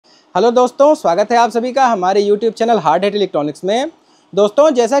Hello दोस्तों, स्वागत है आप सभी का हमारे YouTube चैनल HardHat इलेक्ट्रॉनिक्स में। दोस्तों,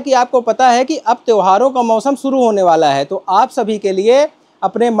 जैसा कि आपको पता है कि अब त्योहारों का मौसम शुरू होने वाला है, तो आप सभी के लिए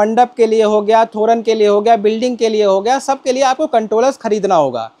अपने मंडप के लिए हो गया, तोरण के लिए हो गया, बिल्डिंग के लिए हो गया, सब के लिए आपको कंट्रोलर्स खरीदना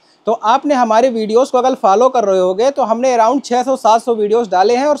होगा। तो आपने हमारे वीडियोज़ को अगर फॉलो कर रहे होगे तो हमने अराउंड 600-700 वीडियोज़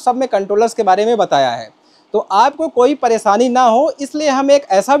डाले हैं और सब में कंट्रोलर्स के बारे में बताया है। तो आपको कोई परेशानी ना हो, इसलिए हम एक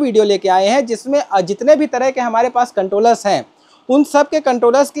ऐसा वीडियो लेके आए हैं जिसमें जितने भी तरह के हमारे पास कंट्रोलर्स हैं उन सब के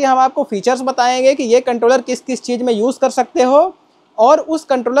कंट्रोलर्स की हम आपको फीचर्स बताएंगे कि ये कंट्रोलर किस किस चीज़ में यूज़ कर सकते हो और उस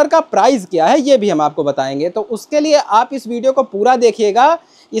कंट्रोलर का प्राइस क्या है ये भी हम आपको बताएंगे। तो उसके लिए आप इस वीडियो को पूरा देखिएगा।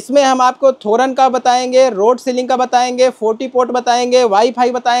 इसमें हम आपको थोरन का बताएंगे, रोड सीलिंग का बताएंगे, 40 पोर्ट बताएंगे,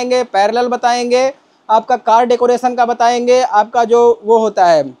 वाईफाई बताएंगे, पैरेलल बताएंगे, आपका कार डेकोरेशन का बताएंगे, आपका जो वो होता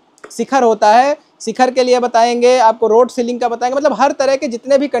है शिखर होता है, शिखर के लिए बताएंगे, आपको रोड सीलिंग का बताएंगे। मतलब हर तरह के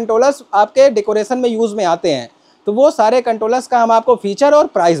जितने भी कंट्रोलर्स आपके डेकोरेशन में यूज़ में आते हैं तो वो सारे कंट्रोलर्स का हम आपको फीचर और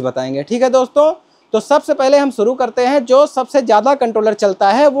प्राइस बताएंगे। ठीक है दोस्तों, तो सबसे पहले हम शुरू करते हैं। जो सबसे ज़्यादा कंट्रोलर चलता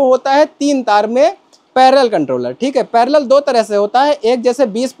है वो होता है 3 तार में पैरेलल कंट्रोलर। ठीक है, पैरेलल 2 तरह से होता है, एक जैसे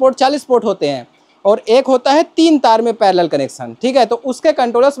 20 पोर्ट 40 पोर्ट होते हैं और एक होता है 3 तार में पैरेलल कनेक्शन। ठीक है, तो उसके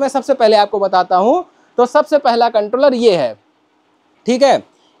कंट्रोलर्स मैं सबसे पहले आपको बताता हूँ। तो सबसे पहला कंट्रोलर ये है। ठीक है,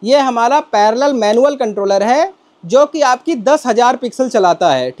 ये हमारा पैरेलल मैनुअल कंट्रोलर है जो कि आपकी 10,000 पिक्सल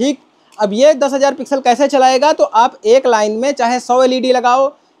चलाता है। ठीक, अब ये 10,000 पिक्सल कैसे चलाएगा, तो आप एक लाइन में चाहे 100 एलईडी लगाओ,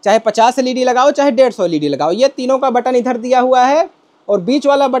 चाहे 50 एलईडी लगाओ, चाहे 150 एलईडी लगाओ। ये तीनों का बटन इधर दिया हुआ है और बीच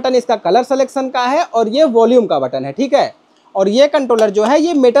वाला बटन इसका कलर सिलेक्शन का है और ये वॉल्यूम का बटन है। ठीक है, और ये कंट्रोलर जो है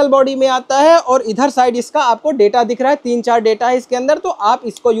ये मेटल बॉडी में आता है और इधर साइड इसका आपको डेटा दिख रहा है, 3-4 डेटा है इसके अंदर। तो आप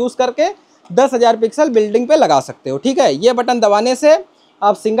इसको यूज़ करके 10,000 पिक्सल बिल्डिंग पे लगा सकते हो। ठीक है, ये बटन दबाने से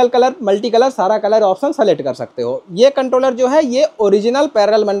आप सिंगल कलर, मल्टी कलर, सारा कलर ऑप्शन सेलेक्ट कर सकते हो। ये कंट्रोलर जो है ये ओरिजिनल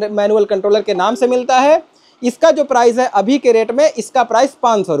पैरेलल मैनुअल कंट्रोलर के नाम से मिलता है। इसका जो प्राइस है अभी के रेट में, इसका प्राइस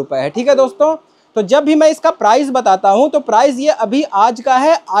 500 रुपये है। ठीक है दोस्तों, तो जब भी मैं इसका प्राइस बताता हूँ तो प्राइस ये अभी आज का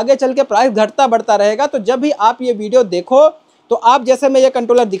है, आगे चल के प्राइस घटता बढ़ता रहेगा। तो जब भी आप ये वीडियो देखो तो आप जैसे मैं ये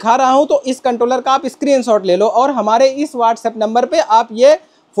कंट्रोलर दिखा रहा हूँ तो इस कंट्रोलर का आप स्क्रीनशॉट ले लो और हमारे इस व्हाट्सएप नंबर पर आप ये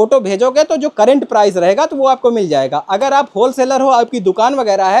फोटो भेजोगे तो जो करंट प्राइस रहेगा तो वो आपको मिल जाएगा। अगर आप होलसेलर हो, आपकी दुकान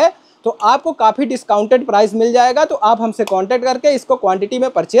वगैरह है, तो आपको काफ़ी डिस्काउंटेड प्राइस मिल जाएगा। तो आप हमसे कांटेक्ट करके इसको क्वांटिटी में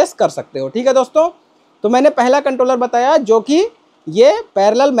परचेस कर सकते हो। ठीक है दोस्तों, तो मैंने पहला कंट्रोलर बताया जो कि ये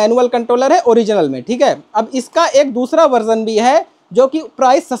पैरेलल मैनुअल कंट्रोलर है ओरिजिनल में। ठीक है, अब इसका एक दूसरा वर्जन भी है जो कि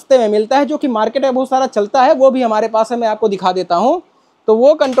प्राइस सस्ते में मिलता है, जो कि मार्केट में बहुत सारा चलता है, वो भी हमारे पास है, मैं आपको दिखा देता हूँ। तो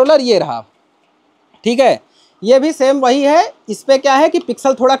वो कंट्रोलर ये रहा। ठीक है, ये भी सेम वही है। इस पर क्या है कि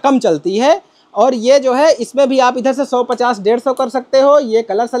पिक्सल थोड़ा कम चलती है और ये जो है इसमें भी आप इधर से 150, 150 कर सकते हो। ये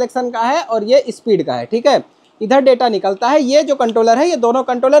कलर सिलेक्शन का है और ये स्पीड का है। ठीक है, इधर डेटा निकलता है। ये जो कंट्रोलर है ये दोनों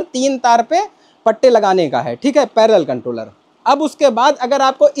कंट्रोलर 3 तार पे पट्टे लगाने का है। ठीक है, पैरेलल कंट्रोलर। अब उसके बाद अगर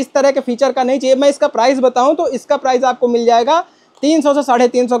आपको इस तरह के फीचर का नहीं चाहिए, मैं इसका प्राइस बताऊँ तो इसका प्राइस आपको मिल जाएगा 300 से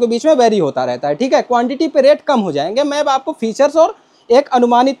 350 के बीच में, वेरी होता रहता है। ठीक है, क्वान्टिटी पर रेट कम हो जाएंगे। मैं आपको फीचर्स और एक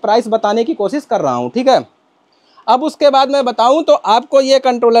अनुमानित प्राइस बताने की कोशिश कर रहा हूँ। ठीक है, अब उसके बाद मैं बताऊं तो आपको ये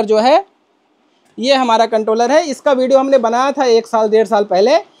कंट्रोलर जो है ये हमारा कंट्रोलर है। इसका वीडियो हमने बनाया था 1 साल 1.5 साल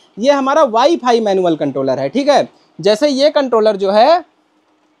पहले। ये हमारा वाईफाई मैनुअल कंट्रोलर है। ठीक है, जैसे ये कंट्रोलर जो है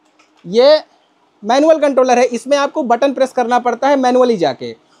ये मैनुअल कंट्रोलर है, इसमें आपको बटन प्रेस करना पड़ता है मैनुअली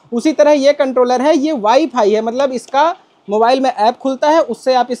जाके। उसी तरह ये कंट्रोलर है, ये वाईफाई है, मतलब इसका मोबाइल में ऐप खुलता है,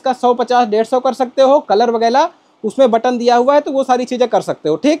 उससे आप इसका 150, 150 कर सकते हो। कलर वगैरह उसमें बटन दिया हुआ है तो वो सारी चीज़ें कर सकते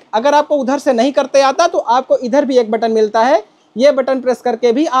हो। ठीक, अगर आपको उधर से नहीं करते आता तो आपको इधर भी एक बटन मिलता है, ये बटन प्रेस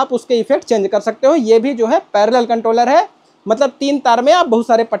करके भी आप उसके इफेक्ट चेंज कर सकते हो। ये भी जो है पैरेलल कंट्रोलर है, मतलब 3 तार में आप बहुत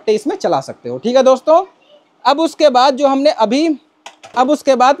सारे पट्टे इसमें चला सकते हो। ठीक है दोस्तों, अब उसके बाद जो हमने अब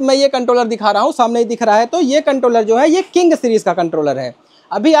उसके बाद मैं ये कंट्रोलर दिखा रहा हूँ, सामने ही दिख रहा है। तो ये कंट्रोलर जो है ये किंग सीरीज़ का कंट्रोलर है।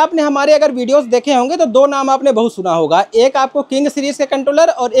 अभी आपने हमारे अगर वीडियोस देखे होंगे तो 2 नाम आपने बहुत सुना होगा, एक आपको किंग सीरीज़ के कंट्रोलर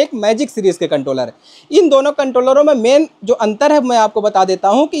और एक मैजिक सीरीज़ के कंट्रोलर। इन दोनों कंट्रोलरों में मेन जो अंतर है मैं आपको बता देता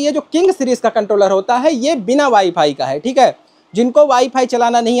हूं कि ये जो किंग सीरीज़ का कंट्रोलर होता है ये बिना वाईफाई का है। ठीक है, जिनको वाईफाई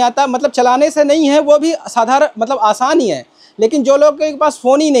चलाना नहीं आता, मतलब चलाने से नहीं है, वो भी साधारण मतलब आसान ही है, लेकिन जो लोग के पास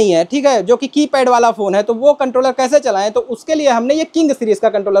फ़ोन ही नहीं है, ठीक है, जो कि कीपैड वाला फ़ोन है, तो वो कंट्रोलर कैसे चलाएं, तो उसके लिए हमने ये किंग सीरीज़ का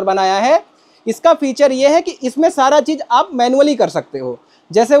कंट्रोलर बनाया है। इसका फीचर ये है कि इसमें सारा चीज़ आप मैनुअली कर सकते हो।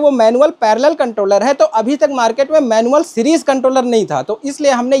 जैसे वो मैनुअल पैरेलल कंट्रोलर है तो अभी तक मार्केट में मैनुअल सीरीज़ कंट्रोलर नहीं था, तो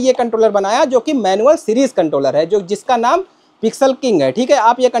इसलिए हमने ये कंट्रोलर बनाया जो कि मैनुअल सीरीज़ कंट्रोलर है, जो जिसका नाम पिक्सल किंग है। ठीक है,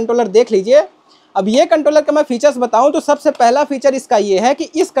 आप ये कंट्रोलर देख लीजिए। अब ये कंट्रोलर का मैं फीचर्स बताऊं तो सबसे पहला फीचर इसका ये है कि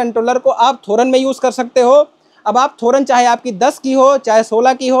इस कंट्रोलर को आप थोरन में यूज़ कर सकते हो। अब आप थोरन चाहे आपकी 10 की हो, चाहे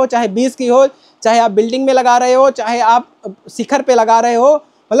 16 की हो, चाहे 20 की हो, चाहे आप बिल्डिंग में लगा रहे हो, चाहे आप शिखर पे लगा रहे हो,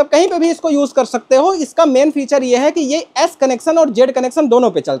 मतलब कहीं पे भी इसको यूज़ कर सकते हो। इसका मेन फीचर ये है कि ये एस कनेक्शन और जेड कनेक्शन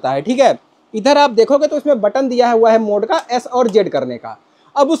दोनों पे चलता है, ठीक है। इधर आप देखोगे तो इसमें बटन दिया हुआ है मोड का एस और जेड करने का।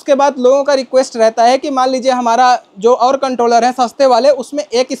 अब उसके बाद लोगों का रिक्वेस्ट रहता है कि मान लीजिए हमारा जो और कंट्रोलर है सस्ते वाले, उसमें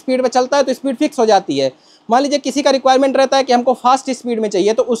एक स्पीड में चलता है तो स्पीड फिक्स हो जाती है। मान लीजिए किसी का रिक्वायरमेंट रहता है कि हमको फास्ट स्पीड में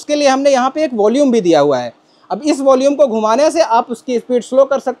चाहिए, तो उसके लिए हमने यहाँ पे एक वॉल्यूम भी दिया हुआ है। अब इस वॉल्यूम को घुमाने से आप उसकी स्पीड स्लो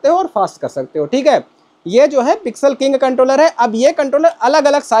कर सकते हो और फास्ट कर सकते हो, ठीक है। ये जो है पिक्सल किंग कंट्रोलर है। अब ये कंट्रोलर अलग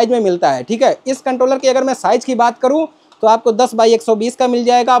अलग साइज में मिलता है, ठीक है। इस कंट्रोलर की अगर मैं साइज की बात करूँ तो आपको 10x120 का मिल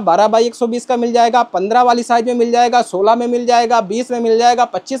जाएगा, 12x120 का मिल जाएगा, 15 वाली साइज में मिल जाएगा, 16 में मिल जाएगा, 20 में मिल जाएगा,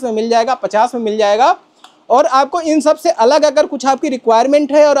 25 में मिल जाएगा, 50 में मिल जाएगा। और आपको इन सब से अलग अगर कुछ आपकी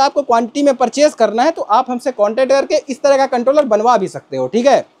रिक्वायरमेंट है और आपको क्वांटिटी में परचेज करना है तो आप हमसे कॉन्टैक्ट करके इस तरह का कंट्रोलर बनवा भी सकते हो, ठीक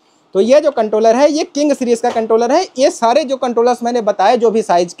है। तो ये जो कंट्रोलर है ये किंग सीरीज़ का कंट्रोलर है। ये सारे जो कंट्रोलर्स मैंने बताए जो भी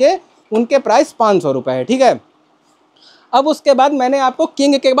साइज़ के, उनके प्राइस 500 रुपये है, ठीक है। अब उसके बाद मैंने आपको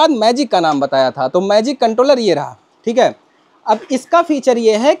किंग के बाद मैजिक का नाम बताया था, तो मैजिक कंट्रोलर ये रहा, ठीक है। अब इसका फीचर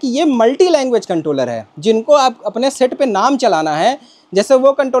ये है कि ये मल्टी लैंग्वेज कंट्रोलर है। जिनको आप अपने सेट पे नाम चलाना है, जैसे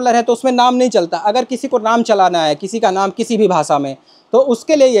वो कंट्रोलर है तो उसमें नाम नहीं चलता, अगर किसी को नाम चलाना है किसी का नाम किसी भी भाषा में, तो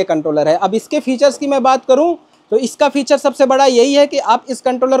उसके लिए ये कंट्रोलर है। अब इसके फीचर्स की मैं बात करूँ तो इसका फीचर सबसे बड़ा यही है कि आप इस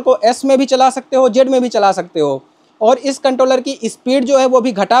कंट्रोलर को एस में भी चला सकते हो, जेड में भी चला सकते हो, और इस कंट्रोलर की स्पीड जो है वो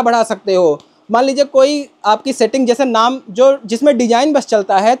भी घटा बढ़ा सकते हो। मान लीजिए कोई आपकी सेटिंग जैसे नाम जो जिसमें डिजाइन बस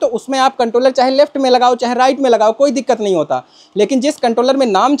चलता है तो उसमें आप कंट्रोलर चाहे लेफ्ट में लगाओ चाहे राइट में लगाओ, कोई दिक्कत नहीं होता। लेकिन जिस कंट्रोलर में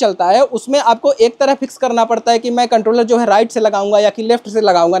नाम चलता है उसमें आपको एक तरह फिक्स करना पड़ता है कि मैं कंट्रोलर जो है राइट से लगाऊंगा या कि लेफ्ट से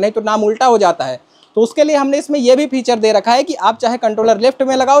लगाऊंगा, नहीं तो नाम उल्टा हो जाता है। तो उसके लिए हमने इसमें यह भी फीचर दे रखा है कि आप चाहे कंट्रोलर लेफ्ट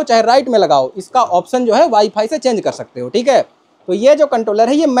में लगाओ चाहे राइट में लगाओ, इसका ऑप्शन जो है वाईफाई से चेंज कर सकते हो, ठीक है। तो ये जो कंट्रोलर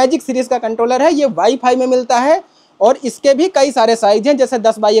है ये मैजिक सीरीज़ का कंट्रोलर है, ये वाईफाई में मिलता है। और इसके भी कई सारे साइज हैं, जैसे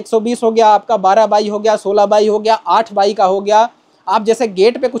 10x120 हो गया, आपका 12 हो गया, 16 हो गया, 8 का हो गया। आप जैसे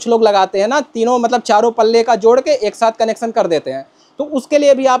गेट पे कुछ लोग लगाते हैं ना, तीनों मतलब चारों पल्ले का जोड़ के एक साथ कनेक्शन कर देते हैं, तो उसके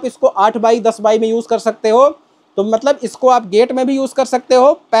लिए भी आप इसको 8x10 में यूज़ कर सकते हो। तो मतलब इसको आप गेट में भी यूज़ कर सकते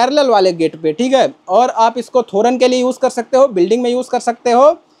हो, पैरेलल वाले गेट पे, ठीक है। और आप इसको थोरन के लिए यूज़ कर सकते हो, बिल्डिंग में यूज़ कर सकते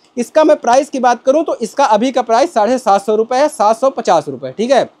हो। इसका मैं प्राइस की बात करूँ तो इसका अभी का प्राइस 750 रुपये है, 750 रुपये,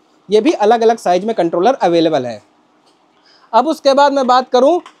 ठीक है। ये भी अलग अलग साइज में कंट्रोलर अवेलेबल है। अब उसके बाद मैं बात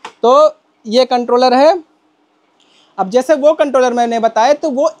करूं तो ये कंट्रोलर है। अब जैसे वो कंट्रोलर मैंने बताया तो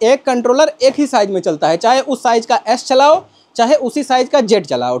वो एक कंट्रोलर एक ही साइज में चलता है, चाहे उस साइज का एस चलाओ चाहे उसी साइज का जेड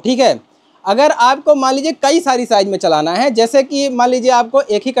चलाओ, ठीक है। अगर आपको मान लीजिए कई सारी साइज में चलाना है, जैसे कि मान लीजिए आपको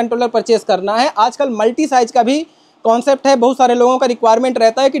एक ही कंट्रोलर परचेस करना है, आजकल मल्टी साइज का भी कॉन्सेप्ट है। बहुत सारे लोगों का रिक्वायरमेंट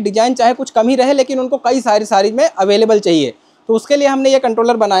रहता है कि डिज़ाइन चाहे कुछ कम ही रहे लेकिन उनको कई सारी साइज में अवेलेबल चाहिए, तो उसके लिए हमने ये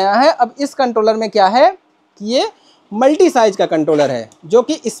कंट्रोलर बनाया है। अब इस कंट्रोलर में क्या है कि ये मल्टी साइज का कंट्रोलर है, जो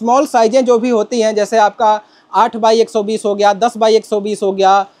कि स्मॉल साइजें जो भी होती हैं, जैसे आपका 8x120 हो गया, 10x120 हो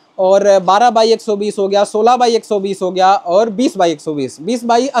गया, और 12x120 हो गया, 16x120 हो गया, और 20x120,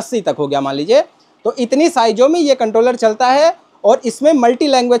 20x80 तक हो गया मान लीजिए। तो इतनी साइजों में ये कंट्रोलर चलता है और इसमें मल्टी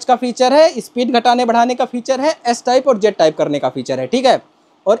लैंग्वेज का फीचर है, स्पीड घटाने बढ़ाने का फीचर है, एस टाइप और जेड टाइप करने का फीचर है, ठीक है।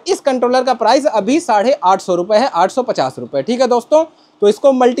 और इस कंट्रोलर का प्राइस अभी 850 रुपये है, 850 रुपये, ठीक है दोस्तों। तो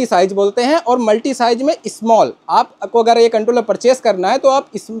इसको मल्टी साइज बोलते हैं। और मल्टी साइज में स्मॉल, आपको अगर ये कंट्रोलर परचेस करना है तो आप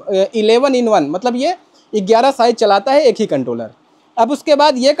 11 in 1 मतलब ये 11 साइज चलाता है एक ही कंट्रोलर। अब उसके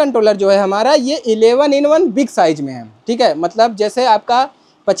बाद ये कंट्रोलर जो है हमारा ये 11 in 1 बिग साइज में है, ठीक है। मतलब जैसे आपका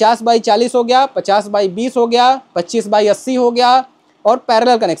 50x40 हो गया, 50x20 हो गया, 25x80 हो गया और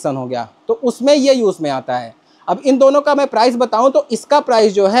पैरेलल कनेक्शन हो गया, तो उसमें ये यूज़ में आता है। अब इन दोनों का मैं प्राइस बताऊं तो इसका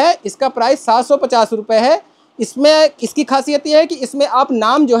प्राइस जो है, इसका प्राइस 750 रुपये है। इसमें इसकी खासियत ये है कि इसमें आप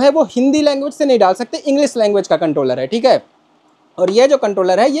नाम जो है वो हिंदी लैंग्वेज से नहीं डाल सकते, इंग्लिश लैंग्वेज का कंट्रोलर है, ठीक है। और ये जो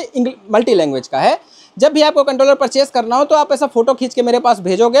कंट्रोलर है ये मल्टी लैंग्वेज का है। जब भी आपको कंट्रोलर परचेस करना हो तो आप ऐसा फोटो खींच के मेरे पास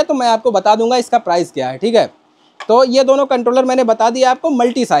भेजोगे तो मैं आपको बता दूंगा इसका प्राइस क्या है, ठीक है। तो ये दोनों कंट्रोलर मैंने बता दिया आपको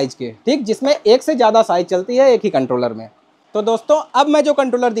मल्टी साइज के, ठीक, जिसमें एक से ज़्यादा साइज चलती है एक ही कंट्रोलर में। तो दोस्तों अब मैं जो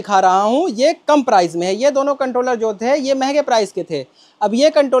कंट्रोलर दिखा रहा हूँ ये कम प्राइस में है। ये दोनों कंट्रोलर जो थे ये महंगे प्राइस के थे। अब ये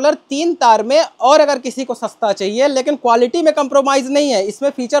कंट्रोलर 3 तार में, और अगर किसी को सस्ता चाहिए लेकिन क्वालिटी में कंप्रोमाइज़ नहीं है, इसमें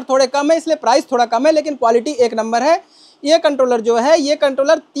फीचर थोड़े कम है इसलिए प्राइस थोड़ा कम है लेकिन क्वालिटी एक नंबर है। ये कंट्रोलर जो है ये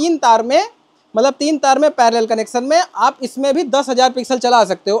कंट्रोलर 3 तार में, मतलब 3 तार में पैरेलल कनेक्शन में, आप इसमें भी 10,000 पिक्सल चला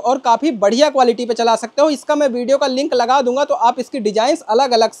सकते हो और काफ़ी बढ़िया क्वालिटी पे चला सकते हो। इसका मैं वीडियो का लिंक लगा दूंगा तो आप इसकी डिज़ाइंस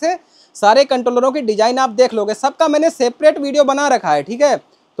अलग अलग से सारे कंट्रोलरों की डिज़ाइन आप देख लोगे। सबका मैंने सेपरेट वीडियो बना रखा है, ठीक है।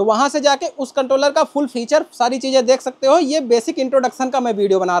 तो वहाँ से जाके उस कंट्रोलर का फुल फीचर सारी चीज़ें देख सकते हो। ये बेसिक इंट्रोडक्शन का मैं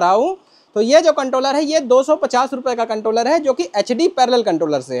वीडियो बना रहा हूँ। तो ये जो कंट्रोलर है ये 250 रुपये का कंट्रोलर है जो कि HD पैरेलल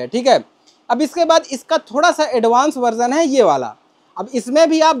कंट्रोलर से है, ठीक है। अब इसके बाद इसका थोड़ा सा एडवांस वर्जन है ये वाला। अब इसमें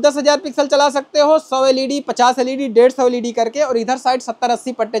भी आप 10,000 पिक्सल चला सकते हो, 100 एलईडी, 50 एलईडी, 150 एलईडी करके, और इधर साइड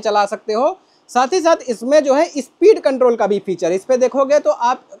 70-80 पट्टे चला सकते हो। साथ ही साथ इसमें जो है स्पीड कंट्रोल का भी फीचर, इस पे देखोगे तो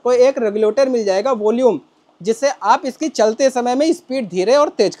आपको एक रेगुलेटर मिल जाएगा वॉल्यूम, जिससे आप इसकी चलते समय में स्पीड धीरे और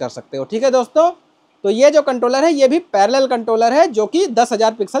तेज कर सकते हो। ठीक है दोस्तों, तो ये जो कंट्रोलर है ये भी पैरेलल कंट्रोलर है जो कि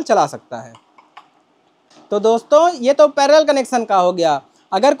 10,000 पिक्सल चला सकता है। तो दोस्तों ये तो पैरेलल कनेक्शन का हो गया।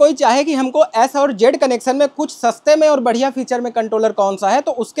 अगर कोई चाहे कि हमको एस और जेड कनेक्शन में कुछ सस्ते में और बढ़िया फीचर में कंट्रोलर कौन सा है,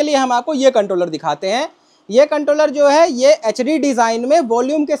 तो उसके लिए हम आपको ये कंट्रोलर दिखाते हैं। ये कंट्रोलर जो है ये एचडी डिज़ाइन में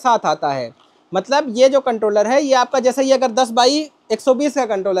वॉल्यूम के साथ आता है। मतलब ये जो कंट्रोलर है ये आपका, जैसे ये अगर 10x120 का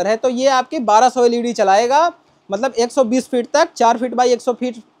कंट्रोलर है तो ये आपकी 1200 एलईडी चलाएगा। मतलब 120 फीट तक, 4 फीट बाई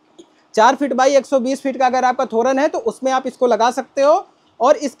 120 फीट का अगर आपका थोरन है तो उसमें आप इसको लगा सकते हो,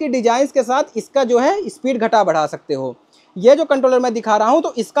 और इसकी डिजाइन्स के साथ इसका जो है स्पीड घटा बढ़ा सकते हो। ये जो कंट्रोलर मैं दिखा रहा हूँ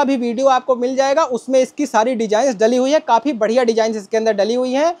तो इसका भी वीडियो आपको मिल जाएगा, उसमें इसकी सारी डिजाइन्स डली हुई है, काफ़ी बढ़िया डिजाइन्स इसके अंदर डली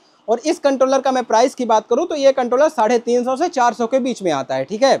हुई हैं। और इस कंट्रोलर का मैं प्राइस की बात करूँ तो ये कंट्रोलर 350 से 400 के बीच में आता है।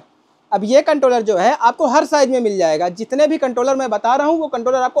 ठीक है, अब ये कंट्रोलर जो है आपको हर साइज में मिल जाएगा। जितने भी कंट्रोलर मैं बता रहा हूँ वो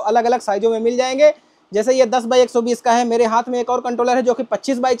कंट्रोलर आपको अलग अलग साइजों में मिल जाएंगे। जैसे ये 10x120 का है, मेरे हाथ में एक और कंट्रोलर है जो कि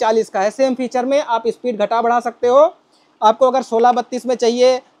 25x40 का है। सेम फीचर में आप स्पीड घटा बढ़ा सकते हो। आपको अगर 16-32 में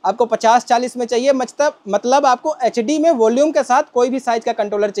चाहिए, आपको 50-40 में चाहिए, मतलब आपको एचडी में वॉल्यूम के साथ कोई भी साइज का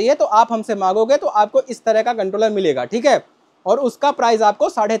कंट्रोलर चाहिए तो आप हमसे मांगोगे तो आपको इस तरह का कंट्रोलर मिलेगा। ठीक है, और उसका प्राइस आपको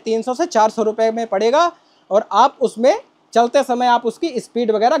 350 से 400 रुपये में पड़ेगा, और आप उसमें चलते समय आप उसकी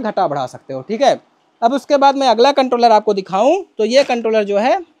स्पीड वगैरह घटा बढ़ा सकते हो। ठीक है, अब उसके बाद मैं अगला कंट्रोलर आपको दिखाऊं तो ये कंट्रोलर जो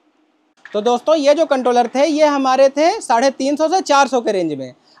है, तो दोस्तों ये जो कंट्रोलर थे ये हमारे थे 350 से 400 के रेंज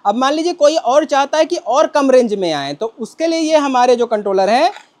में। अब मान लीजिए कोई और चाहता है कि और कम रेंज में आए, तो उसके लिए ये हमारे जो कंट्रोलर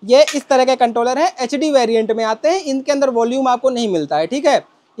हैं ये इस तरह के कंट्रोलर हैं, एचडी वेरिएंट में आते हैं। इनके अंदर वॉल्यूम आपको नहीं मिलता है। ठीक है,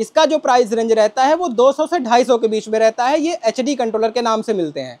 इसका जो प्राइस रेंज रहता है वो 200 से 250 के बीच में रहता है। ये एचडी कंट्रोलर के नाम से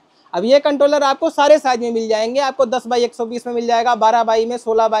मिलते हैं। अब ये कंट्रोलर आपको सारे साइज में मिल जाएंगे। आपको 10x120 में मिल जाएगा, 12 में,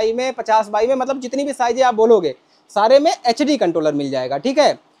 16 में, 50 में, मतलब जितनी भी साइजें आप बोलोगे सारे में एचडी कंट्रोलर मिल जाएगा। ठीक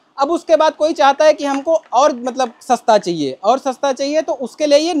है, अब उसके बाद कोई चाहता है कि हमको और मतलब सस्ता चाहिए तो उसके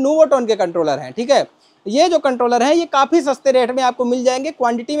लिए ये नोवोटोन के कंट्रोलर हैं। ठीक है, ये जो कंट्रोलर हैं ये काफ़ी सस्ते रेट में आपको मिल जाएंगे।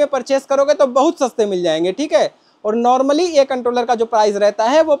 क्वांटिटी में परचेस करोगे तो बहुत सस्ते मिल जाएंगे। ठीक है, और नॉर्मली ये कंट्रोलर का जो प्राइस रहता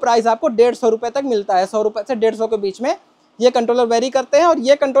है वो प्राइस आपको 150 रुपये तक मिलता है। 100 रुपये से 150 के बीच में ये कंट्रोलर वेरी करते हैं। और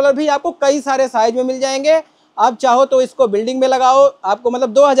ये कंट्रोलर भी आपको कई सारे साइज में मिल जाएंगे। आप चाहो तो इसको बिल्डिंग में लगाओ, आपको मतलब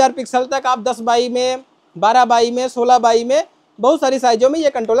 2000 पिक्सल तक आप 10x में, 12x में, 16x में, बहुत सारी साइजों में ये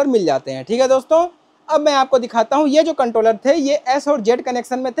कंट्रोलर मिल जाते हैं। ठीक है दोस्तों, अब मैं आपको दिखाता हूँ ये जो कंट्रोलर थे ये एस और जेड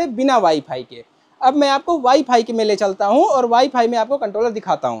कनेक्शन में थे बिना वाईफाई के। अब मैं आपको वाईफाई के में ले चलता हूँ और वाईफाई में आपको कंट्रोलर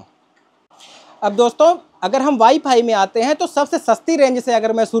दिखाता हूँ। अब दोस्तों अगर हम वाईफाई में आते हैं तो सबसे सस्ती रेंज से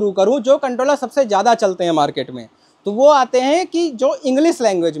अगर मैं शुरू करूँ, जो कंट्रोलर सबसे ज़्यादा चलते हैं मार्केट में, तो वो आते हैं कि जो इंग्लिश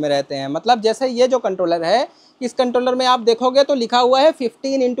लैंग्वेज में रहते हैं। मतलब जैसे ये जो कंट्रोलर है, इस कंट्रोलर में आप देखोगे तो लिखा हुआ है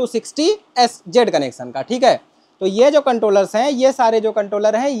 15x60 SZ कनेक्शन का। ठीक है, तो ये जो कंट्रोलर्स हैं, ये सारे जो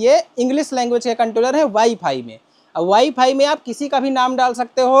कंट्रोलर हैं ये इंग्लिश लैंग्वेज के कंट्रोलर हैं वाईफाई में। अब वाईफाई में आप किसी का भी नाम डाल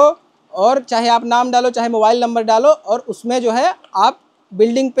सकते हो, और चाहे आप नाम डालो चाहे मोबाइल नंबर डालो, और उसमें जो है आप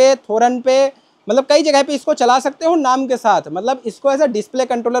बिल्डिंग पे, थोरन पे, मतलब कई जगह पे इसको चला सकते हो नाम के साथ। मतलब इसको ऐसा डिस्प्ले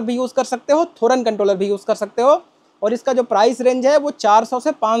कंट्रोलर भी यूज़ कर सकते हो, थोरन कंट्रोलर भी यूज़ कर सकते हो। और इसका जो प्राइस रेंज है वो 400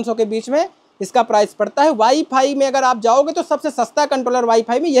 से 500 के बीच में इसका प्राइस पड़ता है। वाईफाई में अगर आप जाओगे तो सबसे सस्ता कंट्रोलर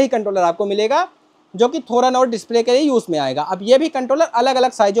वाईफाई में यही कंट्रोलर आपको मिलेगा, जो कि थोरन और डिस्प्ले के लिए यूज़ में आएगा। अब ये भी कंट्रोलर अलग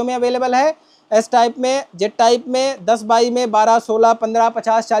अलग साइजों में अवेलेबल है, एस टाइप में, जेड टाइप में, 10x में, 12, 16, 15,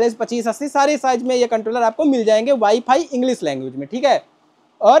 50, 40, 25, 80 सारी साइज में ये कंट्रोलर आपको मिल जाएंगे वाईफाई इंग्लिश लैंग्वेज में। ठीक है,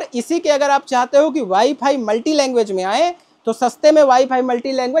 और इसी के अगर आप चाहते हो कि वाईफाई मल्टी लैंग्वेज में आए तो सस्ते में वाईफाई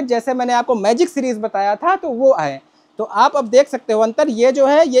मल्टी लैंग्वेज, जैसे मैंने आपको मैजिक सीरीज़ बताया था, तो वो आए। तो आप अब देख सकते हो अंतर, ये जो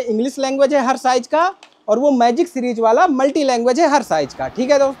है ये इंग्लिश लैंग्वेज है हर साइज का, और वो मैजिक सीरीज वाला मल्टी लैंग्वेज है हर साइज का।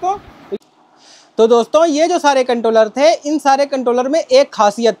 ठीक है दोस्तों, तो दोस्तों ये जो सारे कंट्रोलर थे, इन सारे कंट्रोलर में एक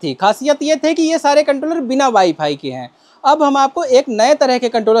खासियत थी। खासियत ये थे कि ये सारे कंट्रोलर बिना वाईफाई के हैं। अब हम आपको एक नए तरह के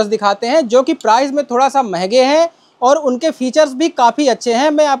कंट्रोलर्स दिखाते हैं जो कि प्राइस में थोड़ा सा महंगे हैं और उनके फीचर्स भी काफ़ी अच्छे हैं।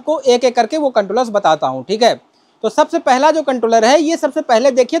 मैं आपको एक एक करके वो कंट्रोलर्स बताता हूँ। ठीक है, तो सबसे पहला जो कंट्रोलर है, ये सबसे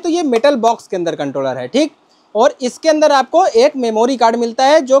पहले देखिए तो ये मेटल बॉक्स के अंदर कंट्रोलर है। ठीक, और इसके अंदर आपको एक मेमोरी कार्ड मिलता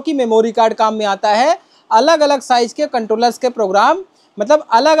है, जो कि मेमोरी कार्ड काम में आता है अलग अलग साइज़ के कंट्रोलर्स के प्रोग्राम, मतलब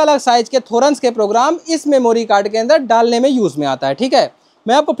अलग अलग साइज़ के थोरन्स के प्रोग्राम इस मेमोरी कार्ड के अंदर डालने में यूज़ में आता है। ठीक है,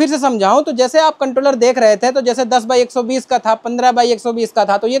 मैं आपको फिर से समझाऊं तो जैसे आप कंट्रोलर देख रहे थे, तो जैसे 10x120 का था, 15x120 का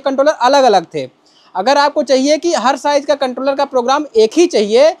था, तो ये कंट्रोलर अलग अलग थे। अगर आपको चाहिए कि हर साइज़ का कंट्रोलर का प्रोग्राम एक ही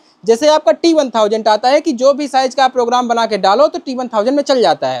चाहिए, जैसे आपका T1000 आता है कि जो भी साइज़ का प्रोग्राम बना के डालो तो T1000 में चल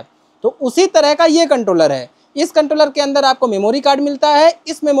जाता है, तो उसी तरह का ये कंट्रोलर है। इस कंट्रोलर के अंदर आपको मेमोरी कार्ड मिलता है।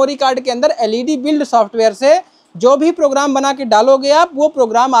 इस मेमोरी कार्ड के अंदर LED बिल्ड सॉफ्टवेयर से जो भी प्रोग्राम बना के डालोगे आप, वो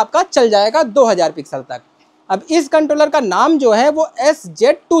प्रोग्राम आपका चल जाएगा 2000 पिक्सल तक। अब इस कंट्रोलर का नाम जो है वो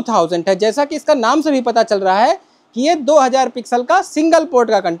SZ2000 है। जैसा कि इसका नाम से भी पता चल रहा है कि ये 2000 पिक्सल का सिंगल पोर्ट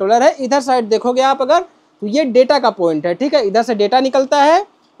का कंट्रोलर है। इधर साइड देखोगे आप अगर, तो ये डेटा का पॉइंट है, ठीक है। इधर से डेटा निकलता है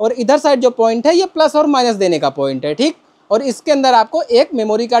और इधर साइड जो पॉइंट है ये प्लस और माइनस देने का पॉइंट है, ठीक। और इसके अंदर आपको एक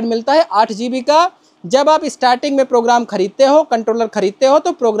मेमोरी कार्ड मिलता है 8 GB का। जब आप स्टार्टिंग में प्रोग्राम खरीदते हो, कंट्रोलर खरीदते हो,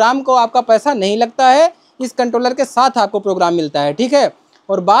 तो प्रोग्राम को आपका पैसा नहीं लगता है, इस कंट्रोलर के साथ आपको प्रोग्राम मिलता है, ठीक है।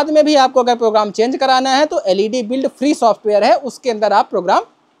 और बाद में भी आपको अगर प्रोग्राम चेंज कराना है तो LED बिल्ड फ्री सॉफ्टवेयर है, उसके अंदर आप प्रोग्राम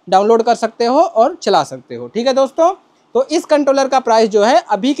डाउनलोड कर सकते हो और चला सकते हो, ठीक है दोस्तों। तो इस कंट्रोलर का प्राइस जो है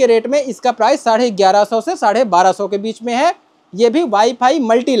अभी के रेट में, इसका प्राइस 1150 से 1250 के बीच में है। ये भी वाईफाई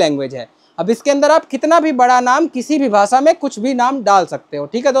मल्टी लैंग्वेज है। अब इसके अंदर आप कितना भी बड़ा नाम, किसी भी भाषा में कुछ भी नाम डाल सकते हो,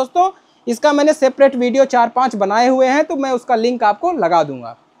 ठीक है दोस्तों। इसका मैंने सेपरेट वीडियो 4-5 बनाए हुए हैं, तो मैं उसका लिंक आपको लगा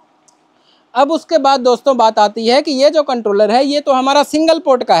दूंगा। अब उसके बाद दोस्तों बात आती है कि ये जो कंट्रोलर है ये तो हमारा सिंगल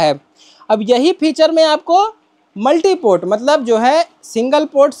पोर्ट का है। अब यही फीचर में आपको मल्टी पोर्ट, मतलब जो है सिंगल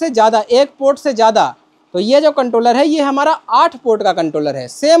पोर्ट से ज़्यादा, एक पोर्ट से ज़्यादा, तो ये जो कंट्रोलर है ये हमारा 8 पोर्ट का कंट्रोलर है।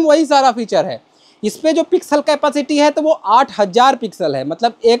 सेम वही सारा फीचर है। इस पे जो पिक्सल कैपेसिटी है तो वो 8000 पिक्सल है,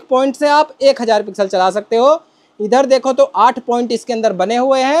 मतलब एक पॉइंट से आप 1000 पिक्सल चला सकते हो। इधर देखो तो 8 पॉइंट इसके अंदर बने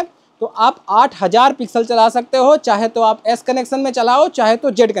हुए हैं, तो आप 8000 पिक्सल चला सकते हो। चाहे तो आप S कनेक्शन में चलाओ, चाहे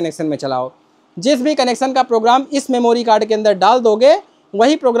तो Z कनेक्शन में चलाओ। जिस भी कनेक्शन का प्रोग्राम इस मेमोरी कार्ड के अंदर डाल दोगे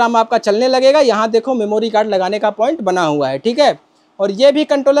वही प्रोग्राम आपका चलने लगेगा। यहाँ देखो मेमोरी कार्ड लगाने का पॉइंट बना हुआ है, ठीक है। और ये भी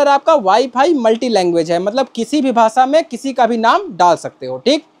कंट्रोलर आपका वाईफाई मल्टी लैंग्वेज है, मतलब किसी भी भाषा में किसी का भी नाम डाल सकते हो,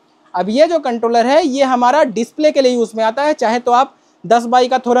 ठीक। अब ये जो कंट्रोलर है ये हमारा डिस्प्ले के लिए यूज़ में आता है। चाहे तो आप 10 बाई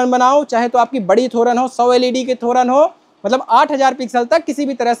का थोरन बनाओ, चाहे तो आपकी बड़ी थोरन हो, 100 LED के थोरन हो, मतलब 8000 पिक्सल तक किसी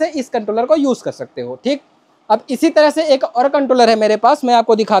भी तरह से इस कंट्रोलर को यूज़ कर सकते हो, ठीक। अब इसी तरह से एक और कंट्रोलर है मेरे पास, मैं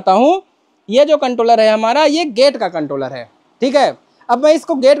आपको दिखाता हूँ। ये जो कंट्रोलर है हमारा, ये गेट का कंट्रोलर है, ठीक है। अब मैं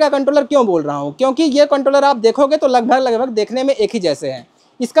इसको गेट का कंट्रोलर क्यों बोल रहा हूँ, क्योंकि ये कंट्रोलर आप देखोगे तो लगभग देखने में एक ही जैसे हैं।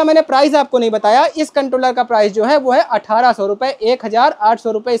 इसका मैंने प्राइस आपको नहीं बताया। इस कंट्रोलर का प्राइस जो है वो है 1800 रुपये,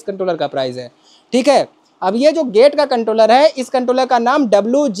 1800 रुपये इस कंट्रोलर का प्राइस है, ठीक है। अब ये जो गेट का कंट्रोलर है, इस कंट्रोलर का नाम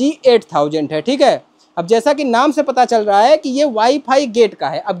WG8000 है, ठीक है। अब जैसा कि नाम से पता चल रहा है कि ये वाईफाई गेट का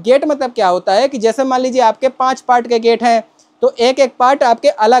है। अब गेट मतलब क्या होता है कि जैसे मान लीजिए आपके 5 पार्ट के गेट हैं, तो एक एक पार्ट आपके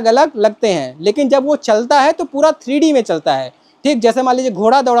अलग अलग लगते हैं, लेकिन जब वो चलता है तो पूरा 3D में चलता है, ठीक। जैसे मान लीजिए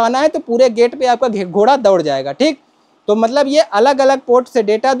घोड़ा दौड़ाना है तो पूरे गेट पे आपका घोड़ा दौड़ जाएगा, ठीक। तो मतलब ये अलग अलग पोर्ट से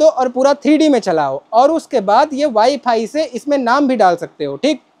डेटा दो और पूरा 3D में चलाओ, और उसके बाद ये वाईफाई से इसमें नाम भी डाल सकते हो,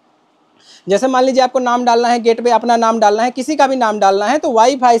 ठीक। जैसे मान लीजिए आपको नाम डालना है, गेट पे अपना नाम डालना है, किसी का भी नाम डालना है, तो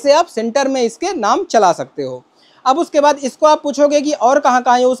वाईफाई से आप सेंटर में इसके नाम चला सकते हो। अब उसके बाद इसको आप पूछोगे कि और कहाँ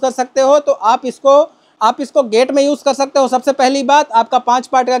कहाँ यूज़ कर सकते हो, तो आप इसको गेट में यूज़ कर सकते हो। सबसे पहली बात, आपका 5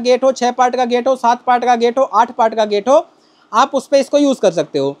 पार्ट का गेट हो, 6 पार्ट का गेट हो, 7 पार्ट का गेट हो, 8 पार्ट का गेट हो, आप उस पर इसको यूज़ कर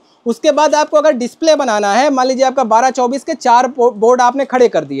सकते हो। उसके बाद आपको अगर डिस्प्ले बनाना है, मान लीजिए आपका 12-24 के 4 बोर्ड आपने खड़े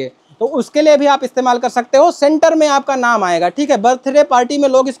कर दिए, तो उसके लिए भी आप इस्तेमाल कर सकते हो। सेंटर में आपका नाम आएगा, ठीक है। बर्थडे पार्टी में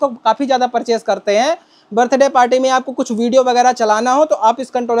लोग इसको काफ़ी ज़्यादा परचेस करते हैं। बर्थडे पार्टी में आपको कुछ वीडियो वगैरह चलाना हो तो आप इस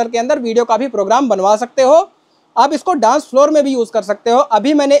कंट्रोलर के अंदर वीडियो का भी प्रोग्राम बनवा सकते हो। आप इसको डांस फ्लोर में भी यूज़ कर सकते हो।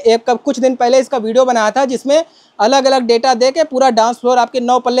 अभी मैंने कुछ दिन पहले इसका वीडियो बनाया था जिसमें अलग अलग डेटा दे के पूरा डांस फ्लोर आपके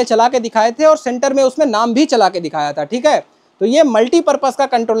 9 पल्ले चला के दिखाए थे और सेंटर में उसमें नाम भी चला के दिखाया था, ठीक है। तो ये मल्टीपर्पज़ का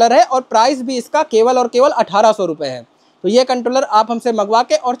कंट्रोलर है और प्राइस भी इसका केवल और केवल 1800 रुपये है। तो ये कंट्रोलर आप हमसे मंगवा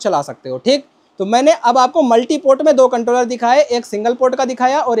के और चला सकते हो, ठीक। तो मैंने अब आपको मल्टी पोर्ट में 2 कंट्रोलर दिखाए, एक सिंगल पोर्ट का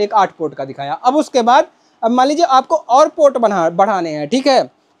दिखाया और एक 8 पोर्ट का दिखाया। अब उसके बाद अब मान लीजिए आपको और पोर्ट बढ़ाने हैं, ठीक है।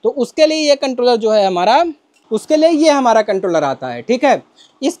 तो उसके लिए ये कंट्रोलर जो है हमारा, उसके लिए ये हमारा कंट्रोलर आता है, ठीक है।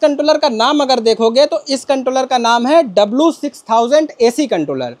 इस कंट्रोलर का नाम अगर देखोगे तो इस कंट्रोलर का नाम है W6000 AC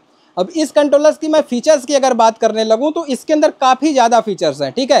कंट्रोलर। अब इस कंट्रोलर की मैं फीचर्स की अगर बात करने लगूं तो इसके अंदर काफ़ी ज़्यादा फीचर्स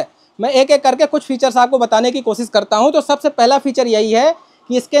हैं, ठीक है। मैं एक एक करके कुछ फीचर्स आपको बताने की कोशिश करता हूं। तो सबसे पहला फीचर यही है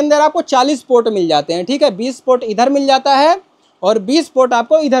कि इसके अंदर आपको 40 पोर्ट मिल जाते हैं, ठीक है। 20 पोर्ट इधर मिल जाता है और 20 पोर्ट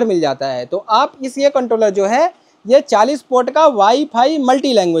आपको इधर मिल जाता है। तो आप ये कंट्रोलर जो है ये 40 पोर्ट का वाईफाई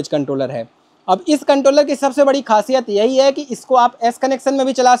मल्टी लैंग्वेज कंट्रोलर है। अब इस कंट्रोलर की सबसे बड़ी खासियत यही है कि इसको आप S कनेक्शन में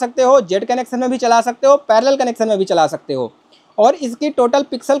भी चला सकते हो, Z कनेक्शन में भी चला सकते हो, पैरेलल कनेक्शन में भी चला सकते हो। और इसकी टोटल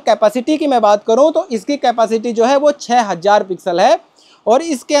पिक्सल कैपेसिटी की मैं बात करूं तो इसकी कैपेसिटी जो है वो 6000 पिक्सल है। और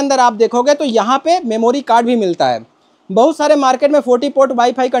इसके अंदर आप देखोगे तो यहाँ पे मेमोरी कार्ड भी मिलता है। बहुत सारे मार्केट में 40 पोर्ट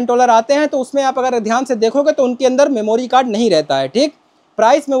वाईफाई कंट्रोलर आते हैं तो उसमें आप अगर ध्यान से देखोगे तो उनके अंदर मेमोरी कार्ड नहीं रहता है, ठीक।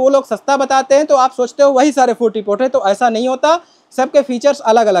 प्राइस में वो लोग सस्ता बताते हैं तो आप सोचते हो वही सारे 40 पोर्ट है, तो ऐसा नहीं होता, सबके फीचर्स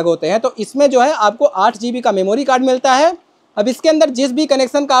अलग अलग होते हैं। तो इसमें जो है आपको 8 GB का मेमोरी कार्ड मिलता है अब इसके अंदर जिस भी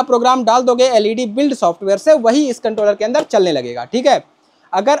कनेक्शन का आप प्रोग्राम डाल दोगे एलईडी बिल्ड सॉफ्टवेयर से, वही इस कंट्रोलर के अंदर चलने लगेगा। ठीक है,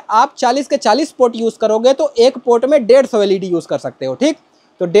 अगर आप 40 के 40 पोर्ट यूज़ करोगे तो एक पोर्ट में 150 एलईडी यूज़ कर सकते हो। ठीक,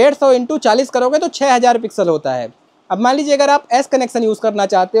 तो 150 इंटू 40 करोगे तो 6000 पिक्सल होता है। अब मान लीजिए अगर आप एस कनेक्शन यूज़ करना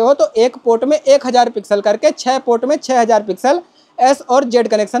चाहते हो तो एक पोर्ट में 1000 पिक्सल करके 6 पोर्ट में 6000 पिक्सल एस और जेड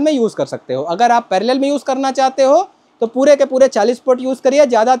कनेक्शन में यूज़ कर सकते हो। अगर आप पैरेलल में यूज़ करना चाहते हो तो पूरे के पूरे 40 पोर्ट यूज़ करिए।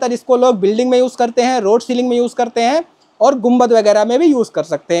 ज़्यादातर इसको लोग बिल्डिंग में यूज़ करते हैं, रोड सीलिंग में यूज़ करते हैं और गुंबद वगैरह में भी यूज़ कर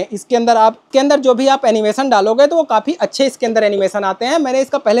सकते हैं। इसके अंदर जो भी आप एनिमेशन डालोगे तो वो काफ़ी अच्छे इसके अंदर एनिमेशन आते हैं। मैंने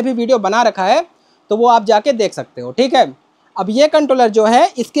इसका पहले भी वीडियो बना रखा है, तो वो आप जाके देख सकते हो। ठीक है, अब ये कंट्रोलर जो है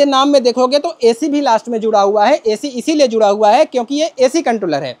इसके नाम में देखोगे तो एसी भी लास्ट में जुड़ा हुआ है। एसी इसीलिए जुड़ा हुआ है क्योंकि ये एसी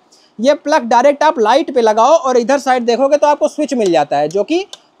कंट्रोलर है। ये प्लग डायरेक्ट आप लाइट पे लगाओ और इधर साइड देखोगे तो आपको स्विच मिल जाता है जो कि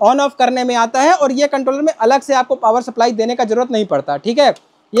ऑन ऑफ करने में आता है, और ये कंट्रोलर में अलग से आपको पावर सप्लाई देने का जरूरत नहीं पड़ता। ठीक है,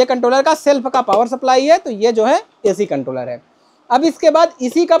 ये कंट्रोलर का सेल्फ का पावर सप्लाई है, तो ये जो है एसी कंट्रोलर है। अब इसके बाद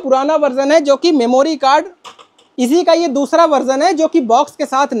इसी का पुराना वर्जन है जो कि मेमोरी कार्ड, इसी का ये दूसरा वर्जन है जो कि बॉक्स के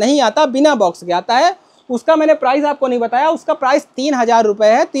साथ नहीं आता, बिना बॉक्स के आता है। उसका मैंने प्राइस आपको नहीं बताया, उसका प्राइस 3000 रुपये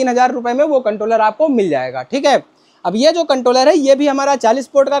है। 3000 रुपये में वो कंट्रोलर आपको मिल जाएगा। ठीक है, अब ये जो कंट्रोलर है ये भी हमारा 40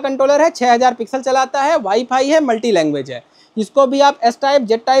 पोर्ट का कंट्रोलर है, 6000 पिक्सल चलाता है, वाईफाई है, मल्टी लैंग्वेज है। इसको भी आप S type,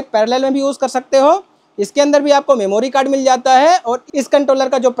 Z type, parallel में भी यूज़ कर सकते हो। इसके अंदर भी आपको मेमोरी कार्ड मिल जाता है, और इस कंट्रोलर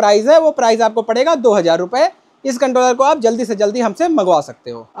का जो प्राइस है वो प्राइस आपको पड़ेगा 2000 रुपये। इस कंट्रोलर को आप जल्दी से जल्दी हमसे मंगवा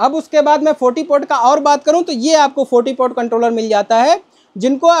सकते हो। अब उसके बाद मैं 40 पोर्ट का और बात करूं तो ये आपको 40 पोर्ट कंट्रोलर मिल जाता है,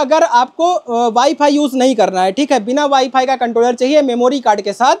 जिनको अगर आपको वाईफाई यूज़ नहीं करना है, ठीक है, बिना वाईफाई का कंट्रोलर चाहिए मेमोरी कार्ड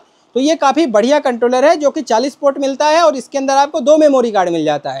के साथ, तो ये काफ़ी बढ़िया कंट्रोलर है जो कि 40 पोर्ट मिलता है और इसके अंदर आपको 2 मेमोरी कार्ड मिल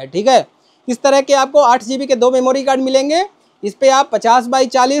जाता है। ठीक है, इस तरह के आपको 8 GB के 2 मेमोरी कार्ड मिलेंगे। इस पर आप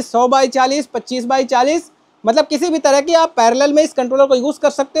 50x40, 100x40, 25x40, मतलब किसी भी तरह की आप पैरेलल में इस कंट्रोलर को यूज़ कर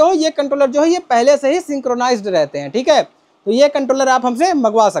सकते हो। ये कंट्रोलर जो है ये पहले से ही सिंक्रोनाइज्ड रहते हैं। ठीक है, तो ये कंट्रोलर आप हमसे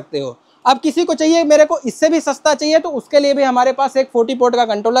मंगवा सकते हो। अब किसी को चाहिए मेरे को इससे भी सस्ता चाहिए तो उसके लिए भी हमारे पास एक 40 पोर्ट का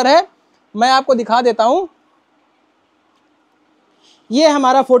कंट्रोलर है, मैं आपको दिखा देता हूँ। ये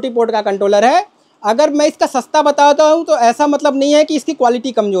हमारा 40 पोर्ट का कंट्रोलर है। अगर मैं इसका सस्ता बताता हूँ तो ऐसा मतलब नहीं है कि इसकी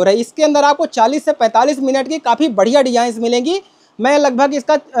क्वालिटी कमज़ोर है। इसके अंदर आपको 40 से 45 मिनट की काफ़ी बढ़िया डिज़ाइंस मिलेंगी। मैं लगभग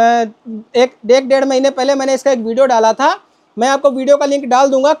इसका एक 1.5 महीने पहले मैंने इसका एक वीडियो डाला था, मैं आपको वीडियो का लिंक डाल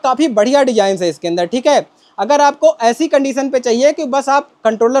दूंगा। काफ़ी बढ़िया डिज़ाइंस है इसके अंदर। ठीक है, अगर आपको ऐसी कंडीशन पे चाहिए कि बस आप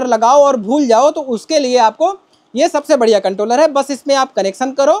कंट्रोलर लगाओ और भूल जाओ तो उसके लिए आपको ये सबसे बढ़िया कंट्रोलर है। बस इसमें आप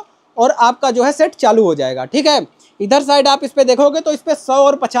कनेक्शन करो और आपका जो है सेट चालू हो जाएगा। ठीक है, इधर साइड आप इस पर देखोगे तो इस पर 100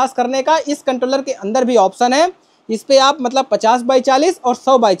 और 50 करने का इस कंट्रोलर के अंदर भी ऑप्शन है। इस पर आप मतलब 50x40 और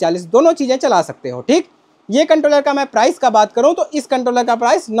 100x40 दोनों चीज़ें चला सकते हो। ठीक, ये कंट्रोलर का मैं प्राइस का बात करूं तो इस कंट्रोलर का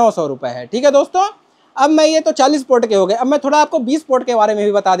प्राइस 900 रुपये है। ठीक है दोस्तों, अब मैं ये तो 40 पोर्ट के हो गए, अब मैं थोड़ा आपको 20 पोर्ट के बारे में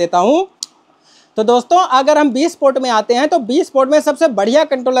भी बता देता हूं। तो दोस्तों अगर हम 20 पोर्ट में आते हैं तो 20 पोर्ट में सबसे बढ़िया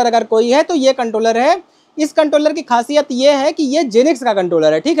कंट्रोलर अगर कोई है तो ये कंट्रोलर है। इस कंट्रोलर की खासियत ये है कि ये जेनिक्स का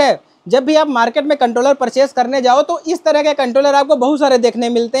कंट्रोलर है। ठीक है, जब भी आप मार्केट में कंट्रोलर परचेस करने जाओ तो इस तरह के कंट्रोलर आपको बहुत सारे देखने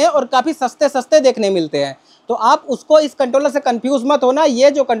मिलते हैं और काफ़ी सस्ते सस्ते देखने मिलते हैं, तो आप उसको इस कंट्रोलर से कंफ्यूज मत होना।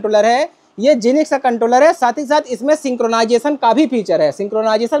 ये जो कंट्रोलर है ये जेनिक्स का कंट्रोलर है, साथ ही साथ इसमें सिंक्रोनाइजेशन का भी फीचर है।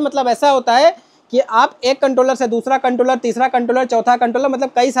 सिंक्रोनाइजेशन मतलब ऐसा होता है कि आप एक कंट्रोलर से दूसरा कंट्रोलर, तीसरा कंट्रोलर, चौथा कंट्रोलर,